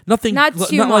nothing, Not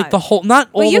too not like the much. whole, not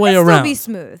all But the you way can around. still be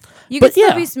smooth. You But can yeah,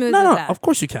 still be smooth no, with that. of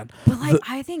course you can. But like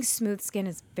I think smooth skin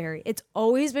is it's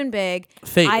always been big.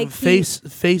 I keep-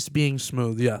 Face being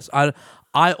smooth. Yes,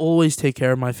 I always take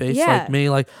care of my face. Yeah. Like me,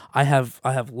 like I have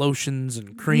lotions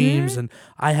and creams, and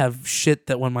I have shit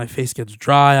that when my face gets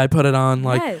dry, I put it on.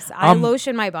 Like yes, I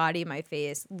lotion my body, my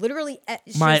face. Literally,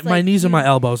 it's my just, like, knees and you- my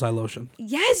elbows, I lotion.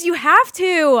 Yes, you have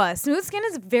to. Smooth skin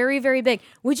is very, very big.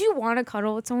 Would you want to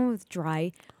cuddle with someone with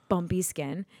dry, bumpy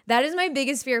skin? That is my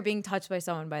biggest fear, being touched by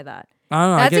someone by that. I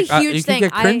don't know. That's a huge it thing.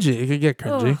 Could get cringy. It could get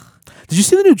cringy. Ugh. Did you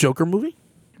see the new Joker movie?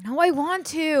 No, I want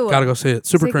to. Gotta go see it.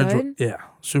 Super it cringe. good? Yeah,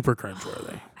 super cringe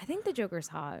worthy. I think the Joker's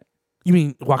hot. You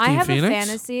mean Joaquin I have Phoenix? a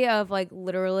fantasy of like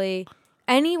literally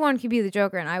anyone could be the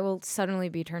Joker, and I will suddenly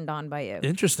be turned on by you.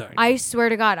 Interesting. I swear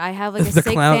to God, I have like a The sick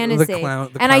clown- the fantasy, clown-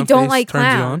 the and I clown don't face like turns you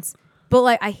on? clowns. But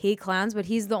like, I hate clowns. But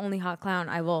he's the only hot clown.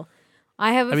 I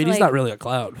have. I mean, he's not really a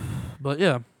clown, but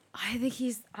yeah.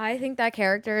 I think that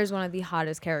character is one of the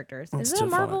hottest characters. That's Is it a too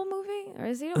Marvel movie or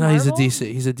is he a No, Marvel? he's a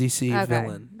DC. He's a DC Okay.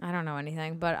 villain. I don't know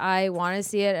anything, but I want to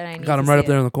see it, and I need Got him to right see up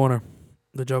there it. in the corner,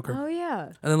 the Joker. Oh yeah.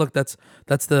 And then look, that's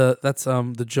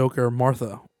the Joker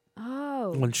Martha.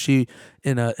 Oh When she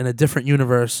in a different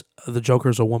universe, the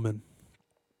Joker's a woman.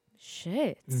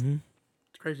 shit! Mm-hmm.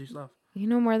 It's crazy stuff. You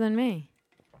know more than me.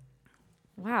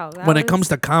 Wow. When it comes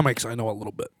to comics, I know a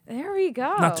little bit. there we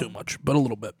go. Not too much, but a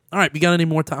little bit. All right, we got any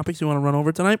more topics you want to run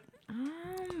over tonight?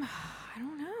 I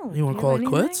don't know. You want Do to call have it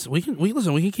anything? quits? We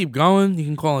can keep going. You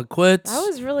can call it quits. That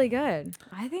was really good.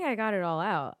 I think I got it all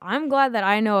out. I'm glad that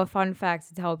I know a fun fact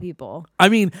to tell people. I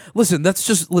mean, that's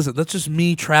just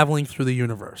me traveling through the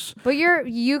universe. But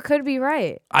you could be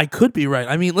right. I could be right.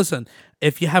 I mean, listen,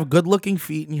 if you have good-looking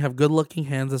feet and you have good-looking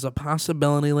hands, there's a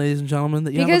possibility, ladies and gentlemen,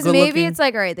 that you Because have a maybe good-looking. it's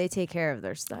like, all right, they take care of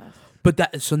their stuff.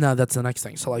 But so now that's the next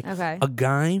thing. So like Okay. a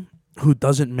guy who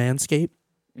doesn't manscape,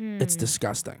 it's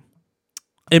disgusting.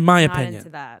 In my Not opinion. into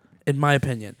that. In my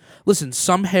opinion. Listen,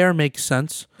 some hair makes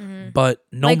sense, but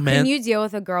no like, man. can you deal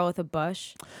with a girl with a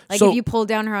bush? Like, So- if you pulled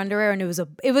down her underwear and it was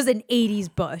an 80s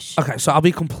bush. Okay, so I'll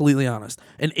be completely honest.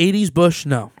 An 80s bush,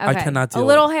 no. I Okay. cannot deal a with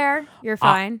little it. hair, you're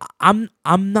fine. I'm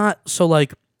not so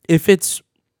like if it's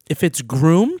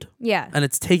groomed yeah. and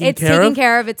it's taken It's care taken of,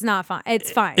 care of. It's not fine.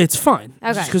 It's fine. it's fine.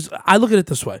 Okay. Because I look at it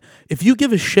this way: if you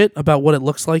give a shit about what it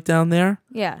looks like down there,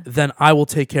 yeah. then I will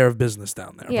take care of business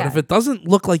down there. Yeah. But if it doesn't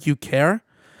look like you care,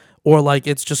 or like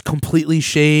it's just completely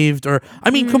shaved, or I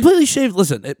mean, Mm-hmm. completely shaved.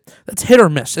 Listen, that's hit or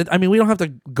miss. I mean, we don't have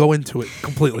to go into it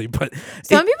completely, but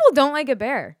Some people don't like a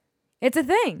bear. It's a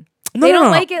thing. No, they no, don't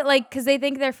no. like it because they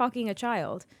think they're fucking a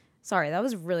child. Sorry, that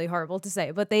was really horrible to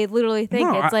say, but they literally think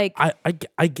No, it's like I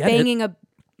get it. banging a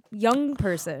young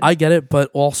person. I get it, but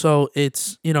also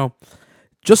it's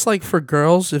just like for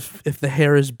girls, if the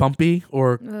hair is bumpy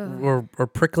or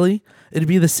prickly, it'd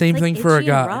be the same Like thing for a itchy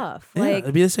and guy. rough. Yeah, Like,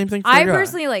 it'd be the same thing for I a guy.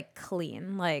 personally like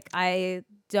clean. Like I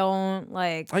don't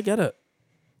like. I get it.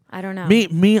 I don't know.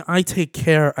 Me, I take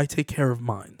care of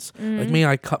mines. Like me,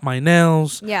 I cut my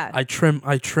nails. Yeah. I trim.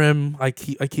 I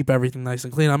keep everything nice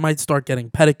and clean. I might start getting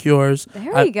pedicures.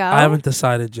 There you go. I haven't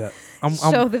decided yet.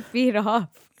 Show the feet off.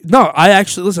 No, I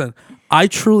actually listen. I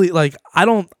truly like.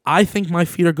 I think my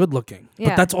feet are good looking, Yeah.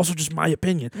 but that's also just my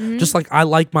opinion. Just like I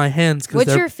like my hands because What's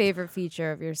they're your favorite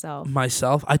feature of yourself?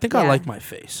 myself. I think I Yeah. like my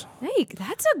face. Hey,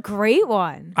 that's a great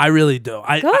one. I really do.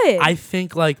 Good. I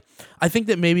think I think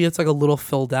that maybe it's like a little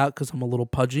filled out because I'm a little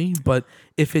pudgy. But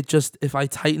if I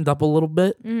tightened up a little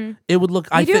bit, it would look.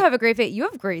 You do have a great face. You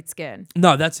have great skin.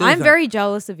 no. That's the other I'm thing. very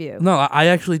jealous of you. No, I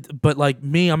actually, but like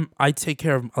me, I take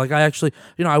care of, like I actually,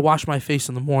 I wash my face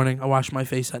in the morning. I wash my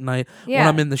face at night. When Yeah,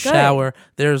 I'm in the good. shower,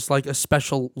 there's like a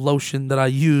special lotion that I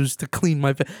use to clean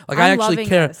my face. Like I I'm actually loving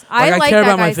care. this. I like care that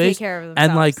about my guys take face. care of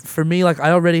And like themselves. for me, like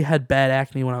I already had bad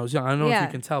acne when I was young. I don't know if Yeah.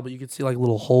 you can tell, but you could see like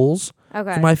little holes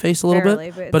Okay. in my face a little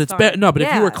Barely, bit. but It's it's bad. fine. No, but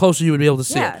if you were Yeah. closer, you would be able to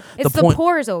see Yeah. it. It's the point,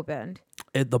 pores opened.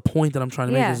 the point that I'm trying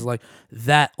to make Yeah. is like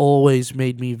that always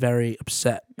made me very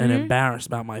upset and Mm-hmm. embarrassed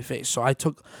about my face. So I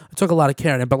took a lot of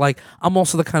care in it. But like I'm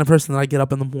also the kind of person that I get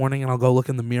up in the morning and I'll go look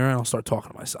in the mirror and I'll start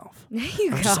talking to myself. There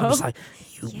you I'm go. just like,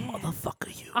 you motherfucker,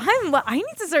 you. I need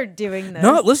to start doing this.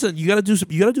 No, listen, you gotta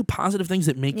do positive things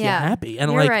that make you happy. And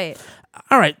You're like, right.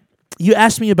 all right, you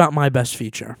asked me about my best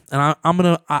feature, and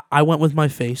I went with my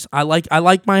face. I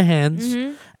like my hands,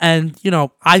 Mm-hmm. and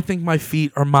I think my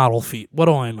feet are model feet. What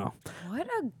do I know? What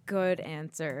a good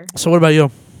answer. So what about you?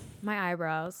 My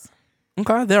eyebrows.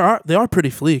 Okay, they are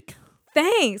pretty fleek.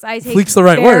 Thanks. I take Fleek's the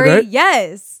right word, right?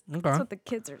 Yes. Okay, That's what the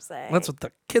kids are saying. that's what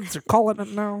the kids are calling it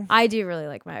now. I do really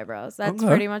like my eyebrows. That's Okay.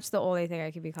 pretty much the only thing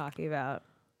I can be cocky about.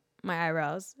 My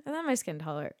eyebrows. And then my skin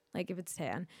color. Like if it's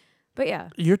tan. But yeah,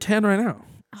 You're tan right now.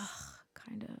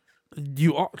 kind of.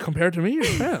 You are compared to me. You're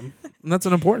tan. And that's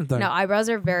an important thing. No, eyebrows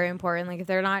are very important. Like if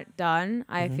they're not done,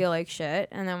 I Mm-hmm. feel like shit.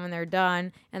 And then when they're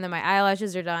done and then my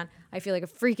eyelashes are done, I feel like a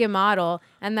freaking model.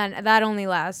 And then that only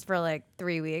lasts for like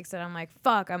 3 weeks. And I'm like,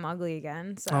 fuck, I'm ugly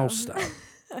again. So Oh, stop.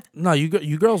 No, you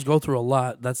girls go through a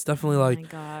lot. That's definitely oh like my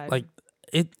God. like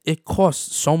it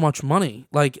costs so much money.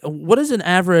 Like what is an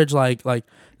average like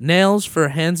nails for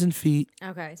hands and feet,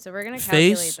 Okay, so we're gonna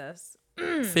calculate face, this.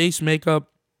 face makeup,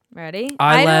 Ready?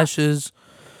 eyelashes,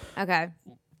 Okay.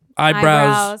 eyebrows,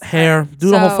 Eyebrows, hair. alright. Do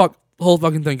the So- whole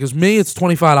fucking thing. Cause me, it's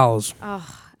 $25.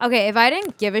 Okay, if I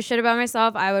didn't give a shit about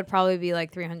myself, I would probably be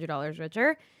like $300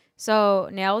 richer. So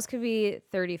nails could be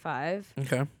 35,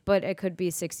 Okay. but it could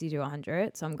be 60 to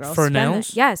 100. Some girls For spend it.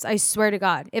 nails? Yes, I swear to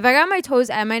God. If I got my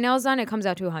toes and my nails done, it comes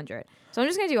out to 100. So I'm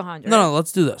just gonna do 100. No,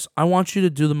 let's do this. I want you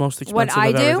to do the most expensive. I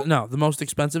of do? everything. No, the most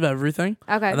expensive everything.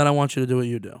 Okay. And then I want you to do what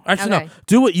you do. Actually, Okay. no.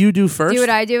 Do what you do first. Do what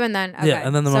I do and then okay. Yeah,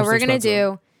 and then the so most we're gonna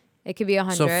expensive. do. It could be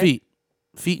 100. So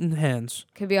feet and hands,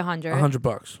 Could be 100.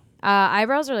 $100.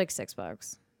 Eyebrows are like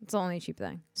 $6. It's the only cheap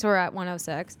thing. So we're at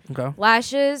 106. Okay.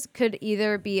 Lashes could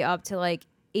either be up to like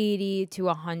 80 to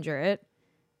 100.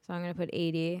 So I'm going to put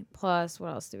 80 plus what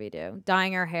else do we do?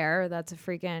 Dyeing your hair. That's a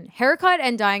freaking haircut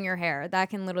and dyeing your hair.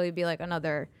 That can literally be like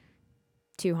another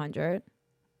 200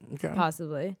 Okay.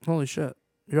 possibly. Holy shit.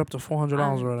 You're up to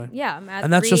 $400 already. Yeah, I'm at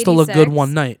And that's just to look good 386.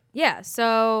 one night. Yeah.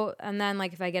 So, and then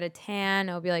like if I get a tan,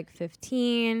 it'll be like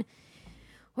 15.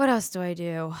 What else do I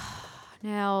do?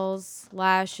 Nails,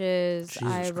 lashes, Jesus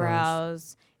Christ.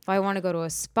 eyebrows. If I want to go to a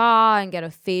spa and get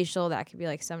a facial, that could be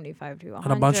like 75 to 100.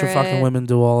 And a bunch of fucking women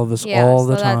do all of this Yeah, all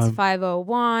so the that's time.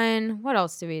 501. What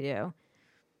else do we do?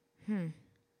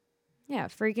 Yeah,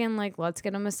 freaking like let's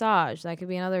get a massage. That could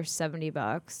be another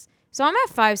 $70. So I'm at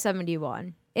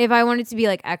 571. If I wanted to be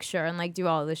like extra and like do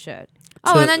all this shit.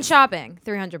 Oh, To- and then shopping,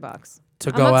 $300. To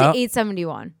I'm go up out to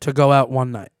 871. to go out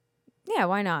one night. Yeah,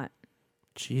 why not?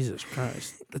 Jesus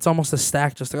Christ. It's almost a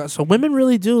stack just to go. So women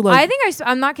really do like I think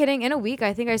I'm not kidding. In a week,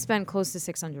 I think I spend close to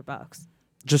 $600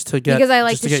 just to get because I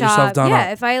like just to get shop. yourself done Yeah,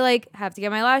 up. if I like have to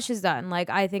get my lashes done, like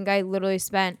I think I literally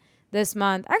spent this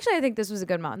month. Actually, I think this was a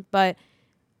good month, but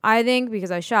I think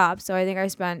because I shop, so I think I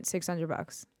spent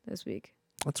 $600 this week.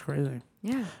 That's crazy.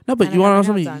 Yeah. No, but And you I want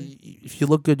got to know my something? nails If you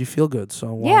look good, you feel good.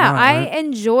 So why Yeah, not, I right?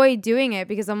 enjoy doing it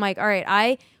because I'm like, all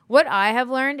right, what I have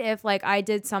learned if like I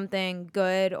did something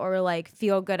good or like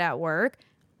feel good at work,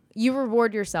 you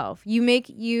reward yourself.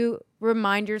 You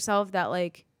remind yourself that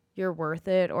like you're worth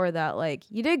it or that like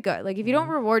you did good. Like if you don't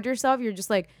reward yourself, you're just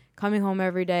like coming home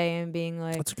every day and being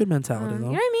like, That's a good mentality you know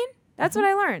though. what I mean? That's what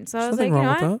I learned. So I was There's like, nothing you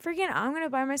know wrong what? with Freaking, I'm going to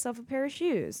buy myself a pair of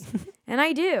shoes. And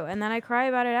I do. And then I cry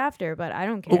about it after, but I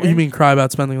don't care. Oh, you mean cry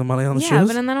about spending the money on the yeah, shoes?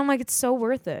 but then I'm like, it's so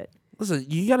worth it. Listen,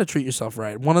 you got to treat yourself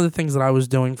right. One of the things that I was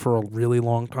doing for a really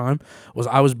long time was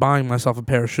I was buying myself a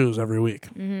pair of shoes every week,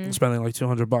 and spending like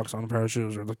 $200 on a pair of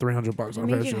shoes or like $300 It on a pair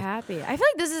makes of you shoes. happy. I feel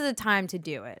like this is the time to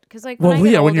do it. Because like, When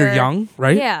you're young,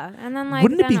 right? Yeah. And then like,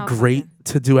 Wouldn't it then be I'll great fucking-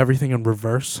 to do everything in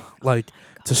reverse? Like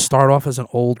to start off as an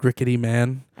old rickety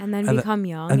man And then and become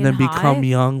young and then become high?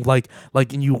 young, like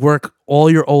and you work all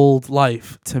your old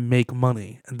life to make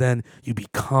money, and then you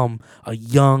become a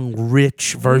young,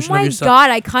 rich version Oh my of yourself. god,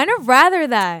 I kind of rather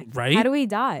that. Right? How do we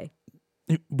die?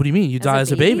 What do you mean? You As die a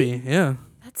as a baby? baby? Yeah,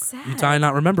 That's sad. you die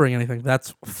not remembering anything.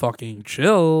 That's fucking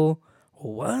chill.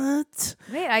 What?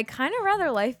 Wait, I kind of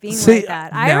rather life being See, like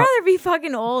that. I'd now- rather be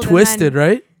fucking old. Twisted, and then,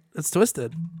 right? It's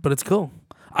twisted, but it's cool.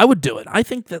 I would do it. I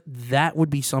think that would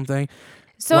be something.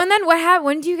 So and then what happened?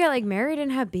 When do you get like married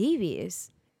and have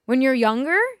babies? When you're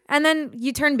younger, and then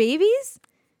you turn babies,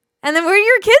 and then where do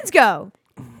your kids go?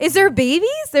 Is there babies?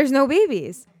 There's no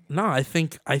babies. No, I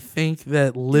think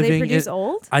that Do they living produce in,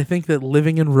 old? I think that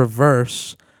living in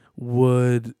reverse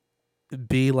would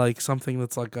be like something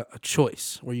that's like a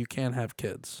choice where you can't have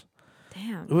kids.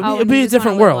 Damn. It would Oh, be, it'd and be you a just wanna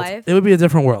different live world. life? It would be a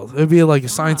different world. It would be like a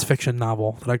science Ah. fiction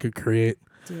novel that I could create.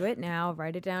 Do it now.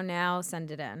 Write it down now.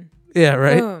 Send it in. Yeah,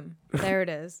 right. Boom. There it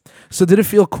is. So did it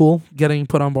feel cool getting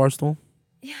put on Barstool?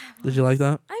 Yeah. Did you like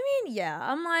that? I mean, yeah.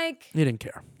 I'm like, You didn't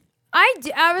care.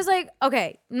 I was like,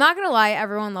 okay, I'm not gonna lie,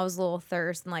 everyone loves a little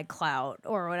thirst and like clout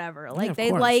or whatever. Like of they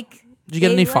course. like. Did you get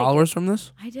they any like followers it. from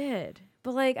this? I did,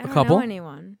 but like I don't couple? know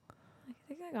anyone. I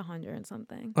think like 100 and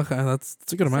something. Okay, that's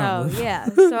a good amount. So yeah,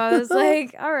 so I was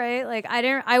like, all right, like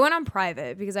I went on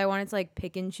private because I wanted to like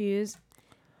pick and choose.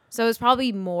 So it's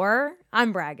probably more.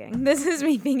 I'm bragging. This is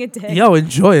me being a dick. Yo,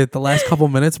 enjoy it. The last couple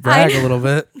minutes, brag a little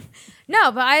bit. No,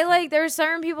 but I like there's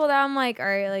certain people that I'm like, all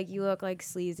right, like you look like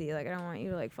sleazy. Like I don't want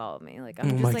you to like follow me. Like I'm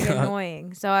Oh just my like God.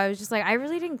 annoying. So I was just like, I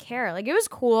really didn't care. Like it was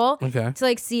cool Okay. to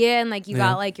like see it and like you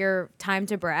Yeah. got like your time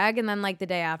to brag. And then like the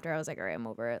day after, I was like, all right, I'm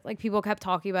over it. Like people kept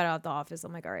talking about it at the office.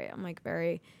 I'm like, all right, I'm like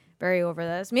very, very over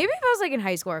this. Maybe if I was like in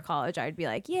high school or college, I'd be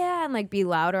like, yeah, and like be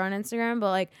louder on Instagram. But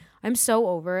like I'm so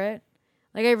over it.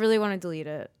 Like I really want to delete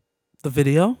it. The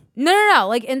video? No,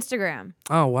 like Instagram.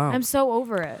 Oh wow. I'm so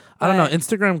over it. I don't know. But-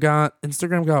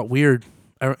 Instagram got weird,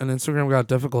 and Instagram got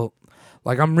difficult.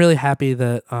 Like I'm really happy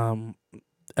that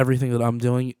everything that I'm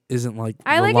doing isn't like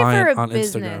I like reliant it for on Instagram.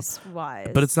 business wise.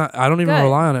 But it's not. I don't even Good.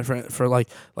 rely on it for like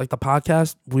the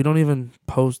podcast. We don't even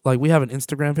post. Like we have an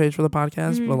Instagram page for the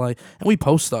podcast, but like, and we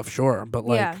post stuff, sure. But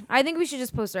like, yeah, I think we should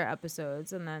just post our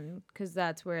episodes and then because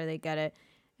that's where they get it.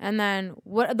 And then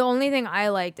what? The only thing I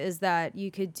liked is that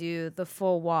you could do the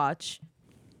full watch.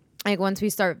 Like once we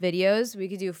start videos, we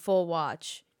could do full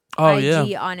watch. oh IG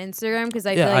yeah, on Instagram because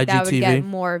I Yeah, feel like that would get IGTV.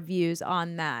 more views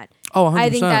on that. oh 100%. I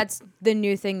think that's the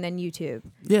new thing than YouTube.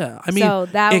 yeah. I mean, so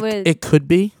that it, would it could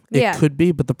be. It Yeah. could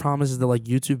be, but the problem is that like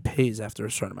YouTube pays after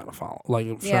a certain amount of a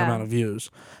certain Yeah. amount of views,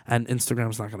 and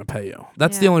Instagram's not going to pay you.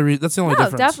 That's the Yeah. only that's the only no,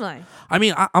 difference. definitely. I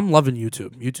mean, I'm loving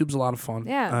YouTube. YouTube's a lot of fun.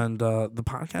 Yeah. And the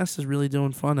podcast is really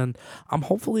doing fun, and I'm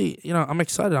hopefully, I'm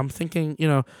excited. I'm thinking,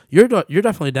 you're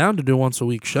definitely down to do once a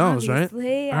week shows, right?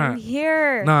 Obviously, I'm Alright.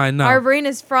 here. No, I know. Our brain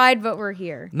is fried, but we're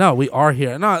here. No, we are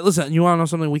here. No, listen, you want to know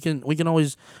something? We can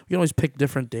always pick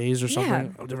different days or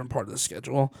something, a different part of the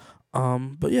schedule.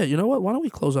 But yeah, you know what? Why don't we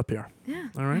close up here? Yeah.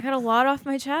 All I right. got a lot off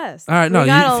my chest. All right, no, we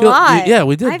got you a feel- lot. yeah,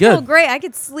 we did I good. feel great. I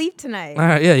could sleep tonight. All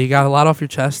right, yeah, you got a lot off your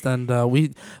chest, and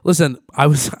we listen. I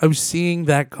was seeing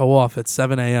that go off at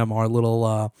 7 a.m. Our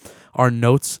little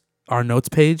our notes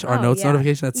page, our Oh, notes yeah.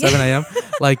 notification at 7 a.m.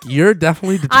 Like you're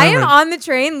definitely I determined. am on the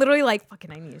train, literally like, fucking,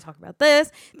 I need to talk about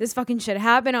this. This fucking shit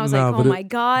happened. I was No, like, but oh it- my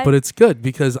god. but it's good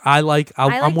because I like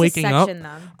I'm to waking up. section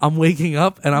them. I'm waking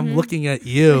up and I'm looking at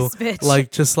you, This bitch.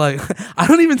 like just like I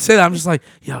don't even say that. I'm just like,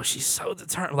 yo, she's so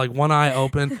determined. Like one eye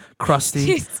open, crusty.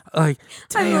 She's- Like,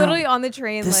 I'm damn, literally on the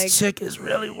train, this like, chick is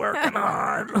really working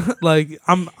on. Like,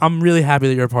 I'm really happy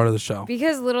that you're a part of the show.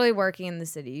 because literally working in the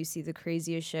city, you see the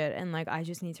craziest shit, and like, I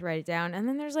just need to write it down. And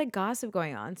then there's like gossip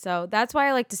going on. So that's why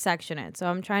I like to section it. So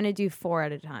I'm trying to do 4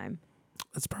 at a time.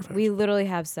 That's perfect. We literally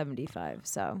have 75.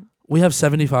 So We have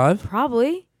 75.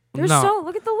 probably. There's No.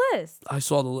 look at the list. I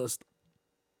saw the list.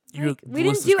 Like, we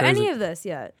didn't do any of this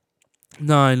yet.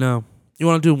 No, I know. You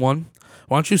want to do one?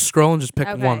 Why don't you scroll and just pick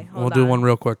Okay, one? And we'll hold do on. one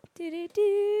real quick.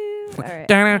 Do-do-do. All right.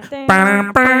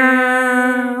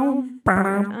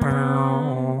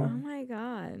 Oh my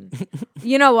god.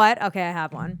 You know what? Okay, I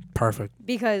have one. Perfect.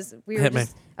 Because we were Hit me.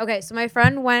 just okay, so my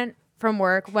friend went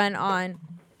on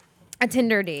a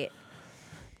Tinder date.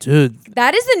 Dude,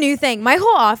 That is the new thing. My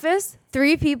whole office,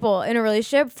 3 people in a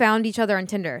relationship found each other on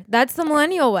Tinder. That's the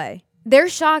millennial way. They're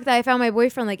shocked that I found my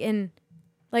boyfriend like in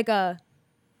like a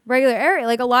regular area.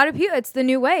 Like a lot of people, it's the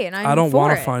new way, and I don't want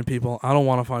want to find people. I don't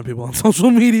want to find people on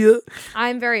social media.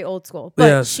 I'm very old school, but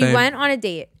Yeah, she same. went on a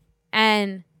date,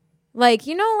 and like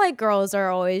like girls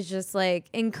are always just like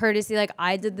in courtesy. Like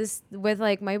I did this with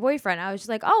like my boyfriend. I was just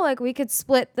like, oh, like we could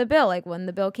split the bill. Like when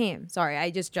the bill came. Sorry, I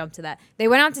just jumped to that. They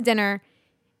went out to dinner.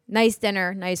 nice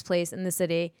dinner, nice place in the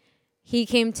city. He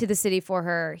came to the city for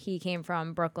her. He came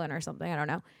from Brooklyn or something. I don't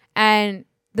know. And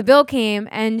the bill came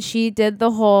and she did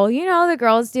the whole, the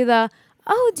girls do the,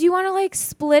 oh, do you want to like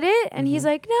split it? And he's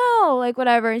like, no, like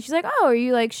whatever. And she's like, oh, are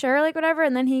you like sure? Like whatever.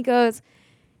 And then he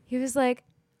was like,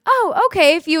 oh,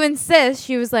 okay, if you insist.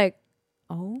 She was like,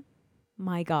 oh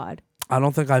my God. I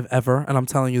don't think I've ever, and I'm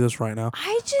telling you this right now,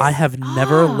 I have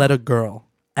never let a girl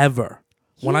ever.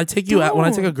 When I take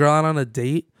a girl out on a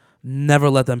date, never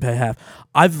let them pay half.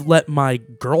 I've let my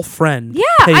girlfriend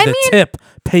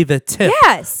pay the tip.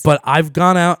 Yes. But I've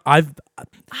gone out,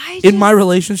 in my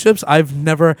relationships, I've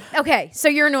never. Okay, so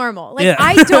you're normal. Like, Yeah.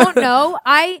 I don't know.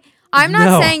 I'm not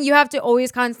No. saying you have to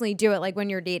always constantly do it like when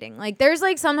you're dating. Like, there's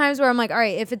like sometimes where I'm like, all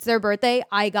right, if it's their birthday,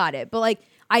 I got it. But like,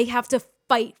 I have to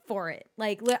fight for it.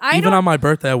 Like, Even on my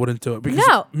birthday, I wouldn't do it because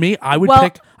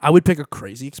I would pick a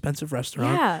crazy expensive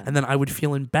restaurant, Yeah. and then I would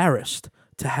feel embarrassed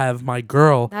to have my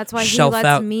girl That's why he shelf lets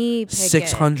out me pick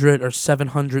 $600 or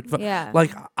 $700. Yeah.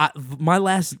 Like my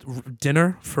last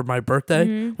dinner for my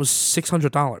birthday was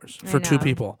 $600 for two know.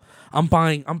 people. I'm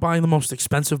buying the most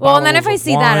expensive. Well, and then if I bottles of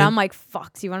see that, wine. I'm like,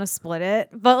 fuck, do you want to split it?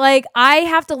 But like, I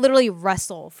have to literally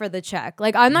wrestle for the check.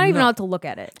 Like, I'm not even allowed to look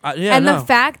at it. The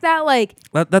fact that like,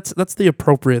 that's the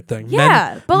appropriate thing.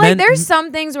 yeah, but like, men- there's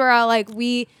some things where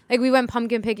we went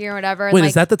pumpkin picking or whatever. And Wait, like,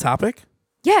 is that the topic?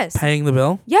 yes, Paying the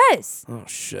bill? yes. Oh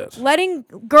shit. Letting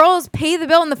girls pay the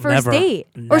bill on the first Never. date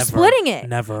or Never. splitting it.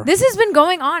 Never. This has been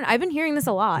going on. I've been hearing this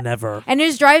a lot. Never. And it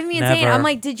is driving me insane. Never. I'm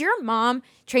like, did your mom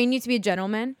train you to be a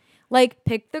gentleman? Like,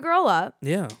 pick the girl up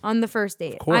Yeah. on the first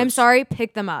date. course. I'm sorry,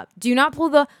 pick them up. Do not pull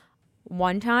the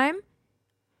one time.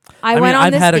 I mean, went on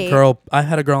I've this had date. I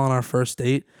had a girl on our first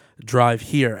date drive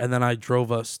here, and then I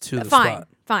drove us to the spot.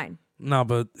 Fine. No,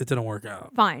 but it didn't work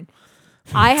out. Fine.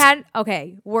 I had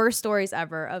worst stories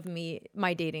ever of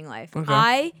my dating life. Okay.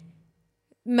 I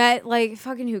met like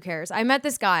fucking who cares? I met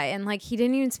this guy and like he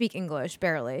didn't even speak English,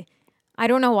 barely. I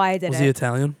don't know why I did Was it. he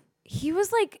Italian? He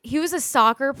was a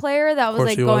soccer player that was course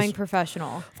like he going was.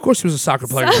 professional. Of course, he was a soccer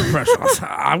player. Professional.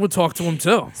 I would talk to him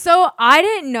too. So I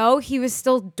didn't know he was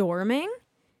still dorming.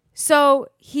 So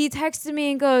he texted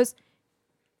me and goes,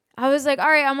 I was like, all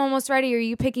right, I'm almost ready. Are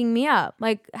you picking me up?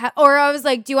 Like, or I was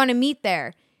like, do you want to meet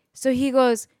there? So he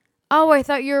goes, oh, I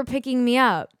thought you were picking me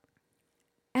up.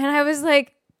 And I was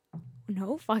like,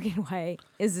 no fucking way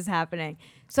is this happening.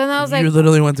 So then I was like, You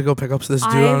literally went to go pick up this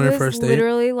dude on your first date.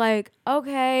 literally like,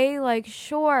 okay, like,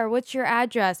 sure. What's your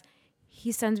address?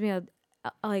 He sends me a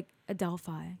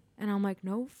Delphi. And I'm like,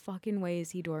 no fucking way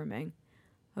is he dorming.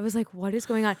 I was like, what is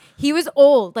going on? He was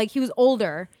old. Like, he was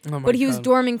older. Oh my but he was God.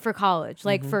 dorming for college,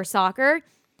 like for soccer.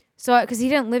 So, because he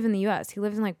didn't live in the U.S. He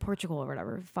lived in like Portugal or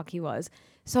whatever the fuck he was.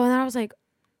 So then I was like,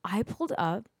 I pulled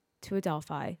up to a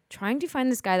Delphi trying to find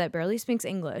this guy that barely speaks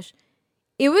English.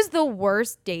 It was the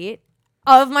worst date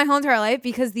of my whole entire life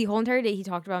because the whole entire date he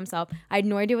talked about himself. I had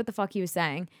no idea what the fuck he was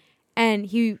saying. And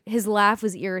his laugh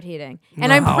was irritating.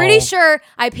 And I'm pretty sure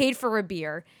I paid for a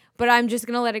beer, but I'm just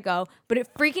going to let it go. But it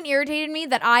freaking irritated me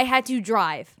that I had to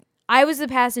drive. I was the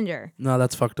passenger. No,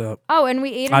 that's fucked up. Oh, and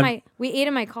we ate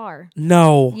in my car.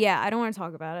 No. Yeah, I don't want to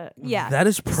talk about it. Yeah. That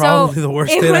is probably the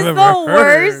worst date I've ever It was the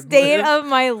worst heard. date of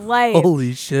my life.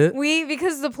 Holy shit.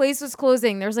 Because the place was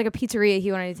closing. There was like a pizzeria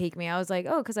he wanted to take me. I was like,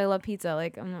 oh, because I love pizza.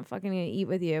 Like, I'm not fucking going to eat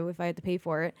with you if I had to pay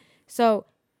for it. So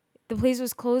the place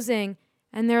was closing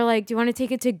and they're like, do you want to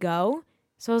take it to go?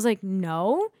 So I was like,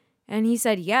 no. And he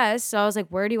said, yes. So I was like,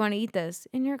 where do you want to eat this?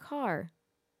 In your car.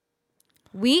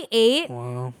 We ate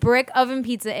Wow. brick oven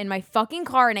pizza in my fucking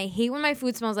car. And I hate when my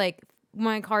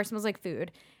car smells like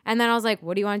food. And then I was like,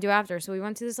 what do you want to do after? So we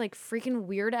went to this like freaking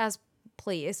weird ass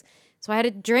place. So I had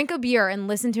to drink a beer and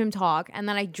listen to him talk. And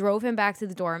then I drove him back to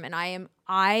the dorm. And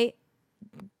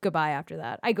goodbye after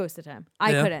that. I ghosted him.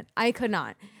 I could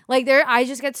not. Like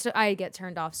I get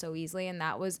turned off so easily. And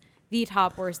that was the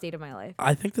top worst date of my life.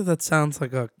 I think that sounds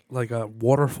like a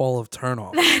waterfall of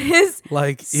turnoff. That is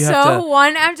Like you so have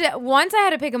to. once I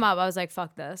had to pick him up, I was like,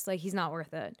 fuck this. Like, he's not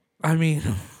worth it. I mean,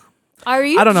 Are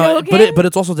you I don't know, joking? but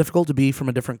it's also difficult to be from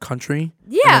a different country.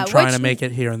 Yeah, and then trying which- to make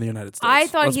it here in the United States. I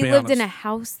thought Let's he be lived in a honest.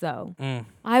 house, though. Mm.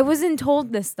 I wasn't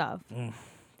told this stuff.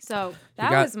 So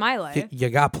that got- was my life. You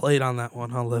got played on that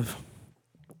one, huh, Liv?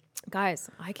 Guys,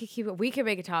 I could keep it. We could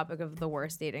make a topic of the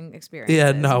worst dating experiences.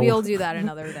 Yeah, no. We'll do that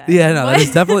another day. Yeah, no, But- that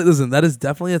is definitely that is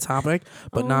definitely a topic,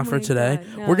 but Oh not for my today.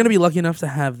 God, no. We're gonna be lucky enough to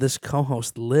have this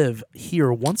co-host Liv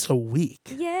here once a week.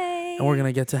 Yay. And we're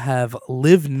gonna get to have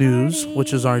Liv News,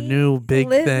 which is our new big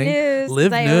Live thing. News.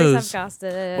 Liv I News. always have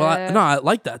gossip. Well, I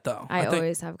like that though. I think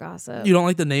always have gossip. you don't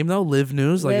like the name though, Liv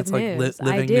News, like Liv it's like News. I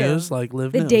living do. news, like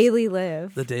Liv The News. Daily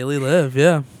Live. The Daily Live,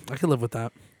 yeah, I could live with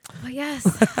that. But yes,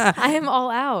 I am all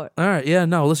out. All right, yeah,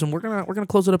 no, listen, we're gonna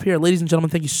close it up here, ladies and gentlemen.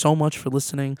 Thank you so much for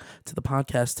listening to the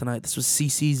podcast tonight. This was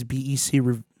CC's BEC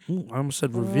review. I almost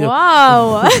said review.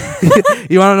 Whoa.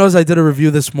 You want to know? I did a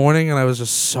review this morning, and I was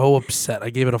just so upset. I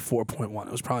gave it a 4.1.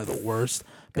 It was probably the worst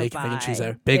bacon, egg, and cheese Goodbye.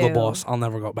 ever. Bagel Ew. Boss. I'll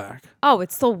never go back. Oh,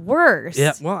 it's the worst.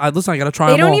 Yeah, well, listen, I gotta try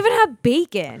They them don't all. even have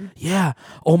bacon. Yeah.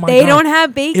 Oh my They god. don't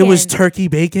have bacon. It was turkey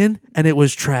bacon, and it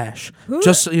was trash.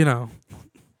 Just so you know.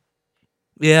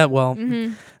 Yeah. Well,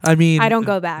 I mean, I don't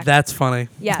go back. That's funny.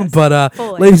 Yes, But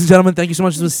fully. ladies and gentlemen, thank you so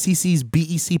much. This was CC's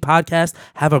BEC podcast.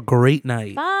 Have a great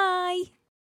night. Bye.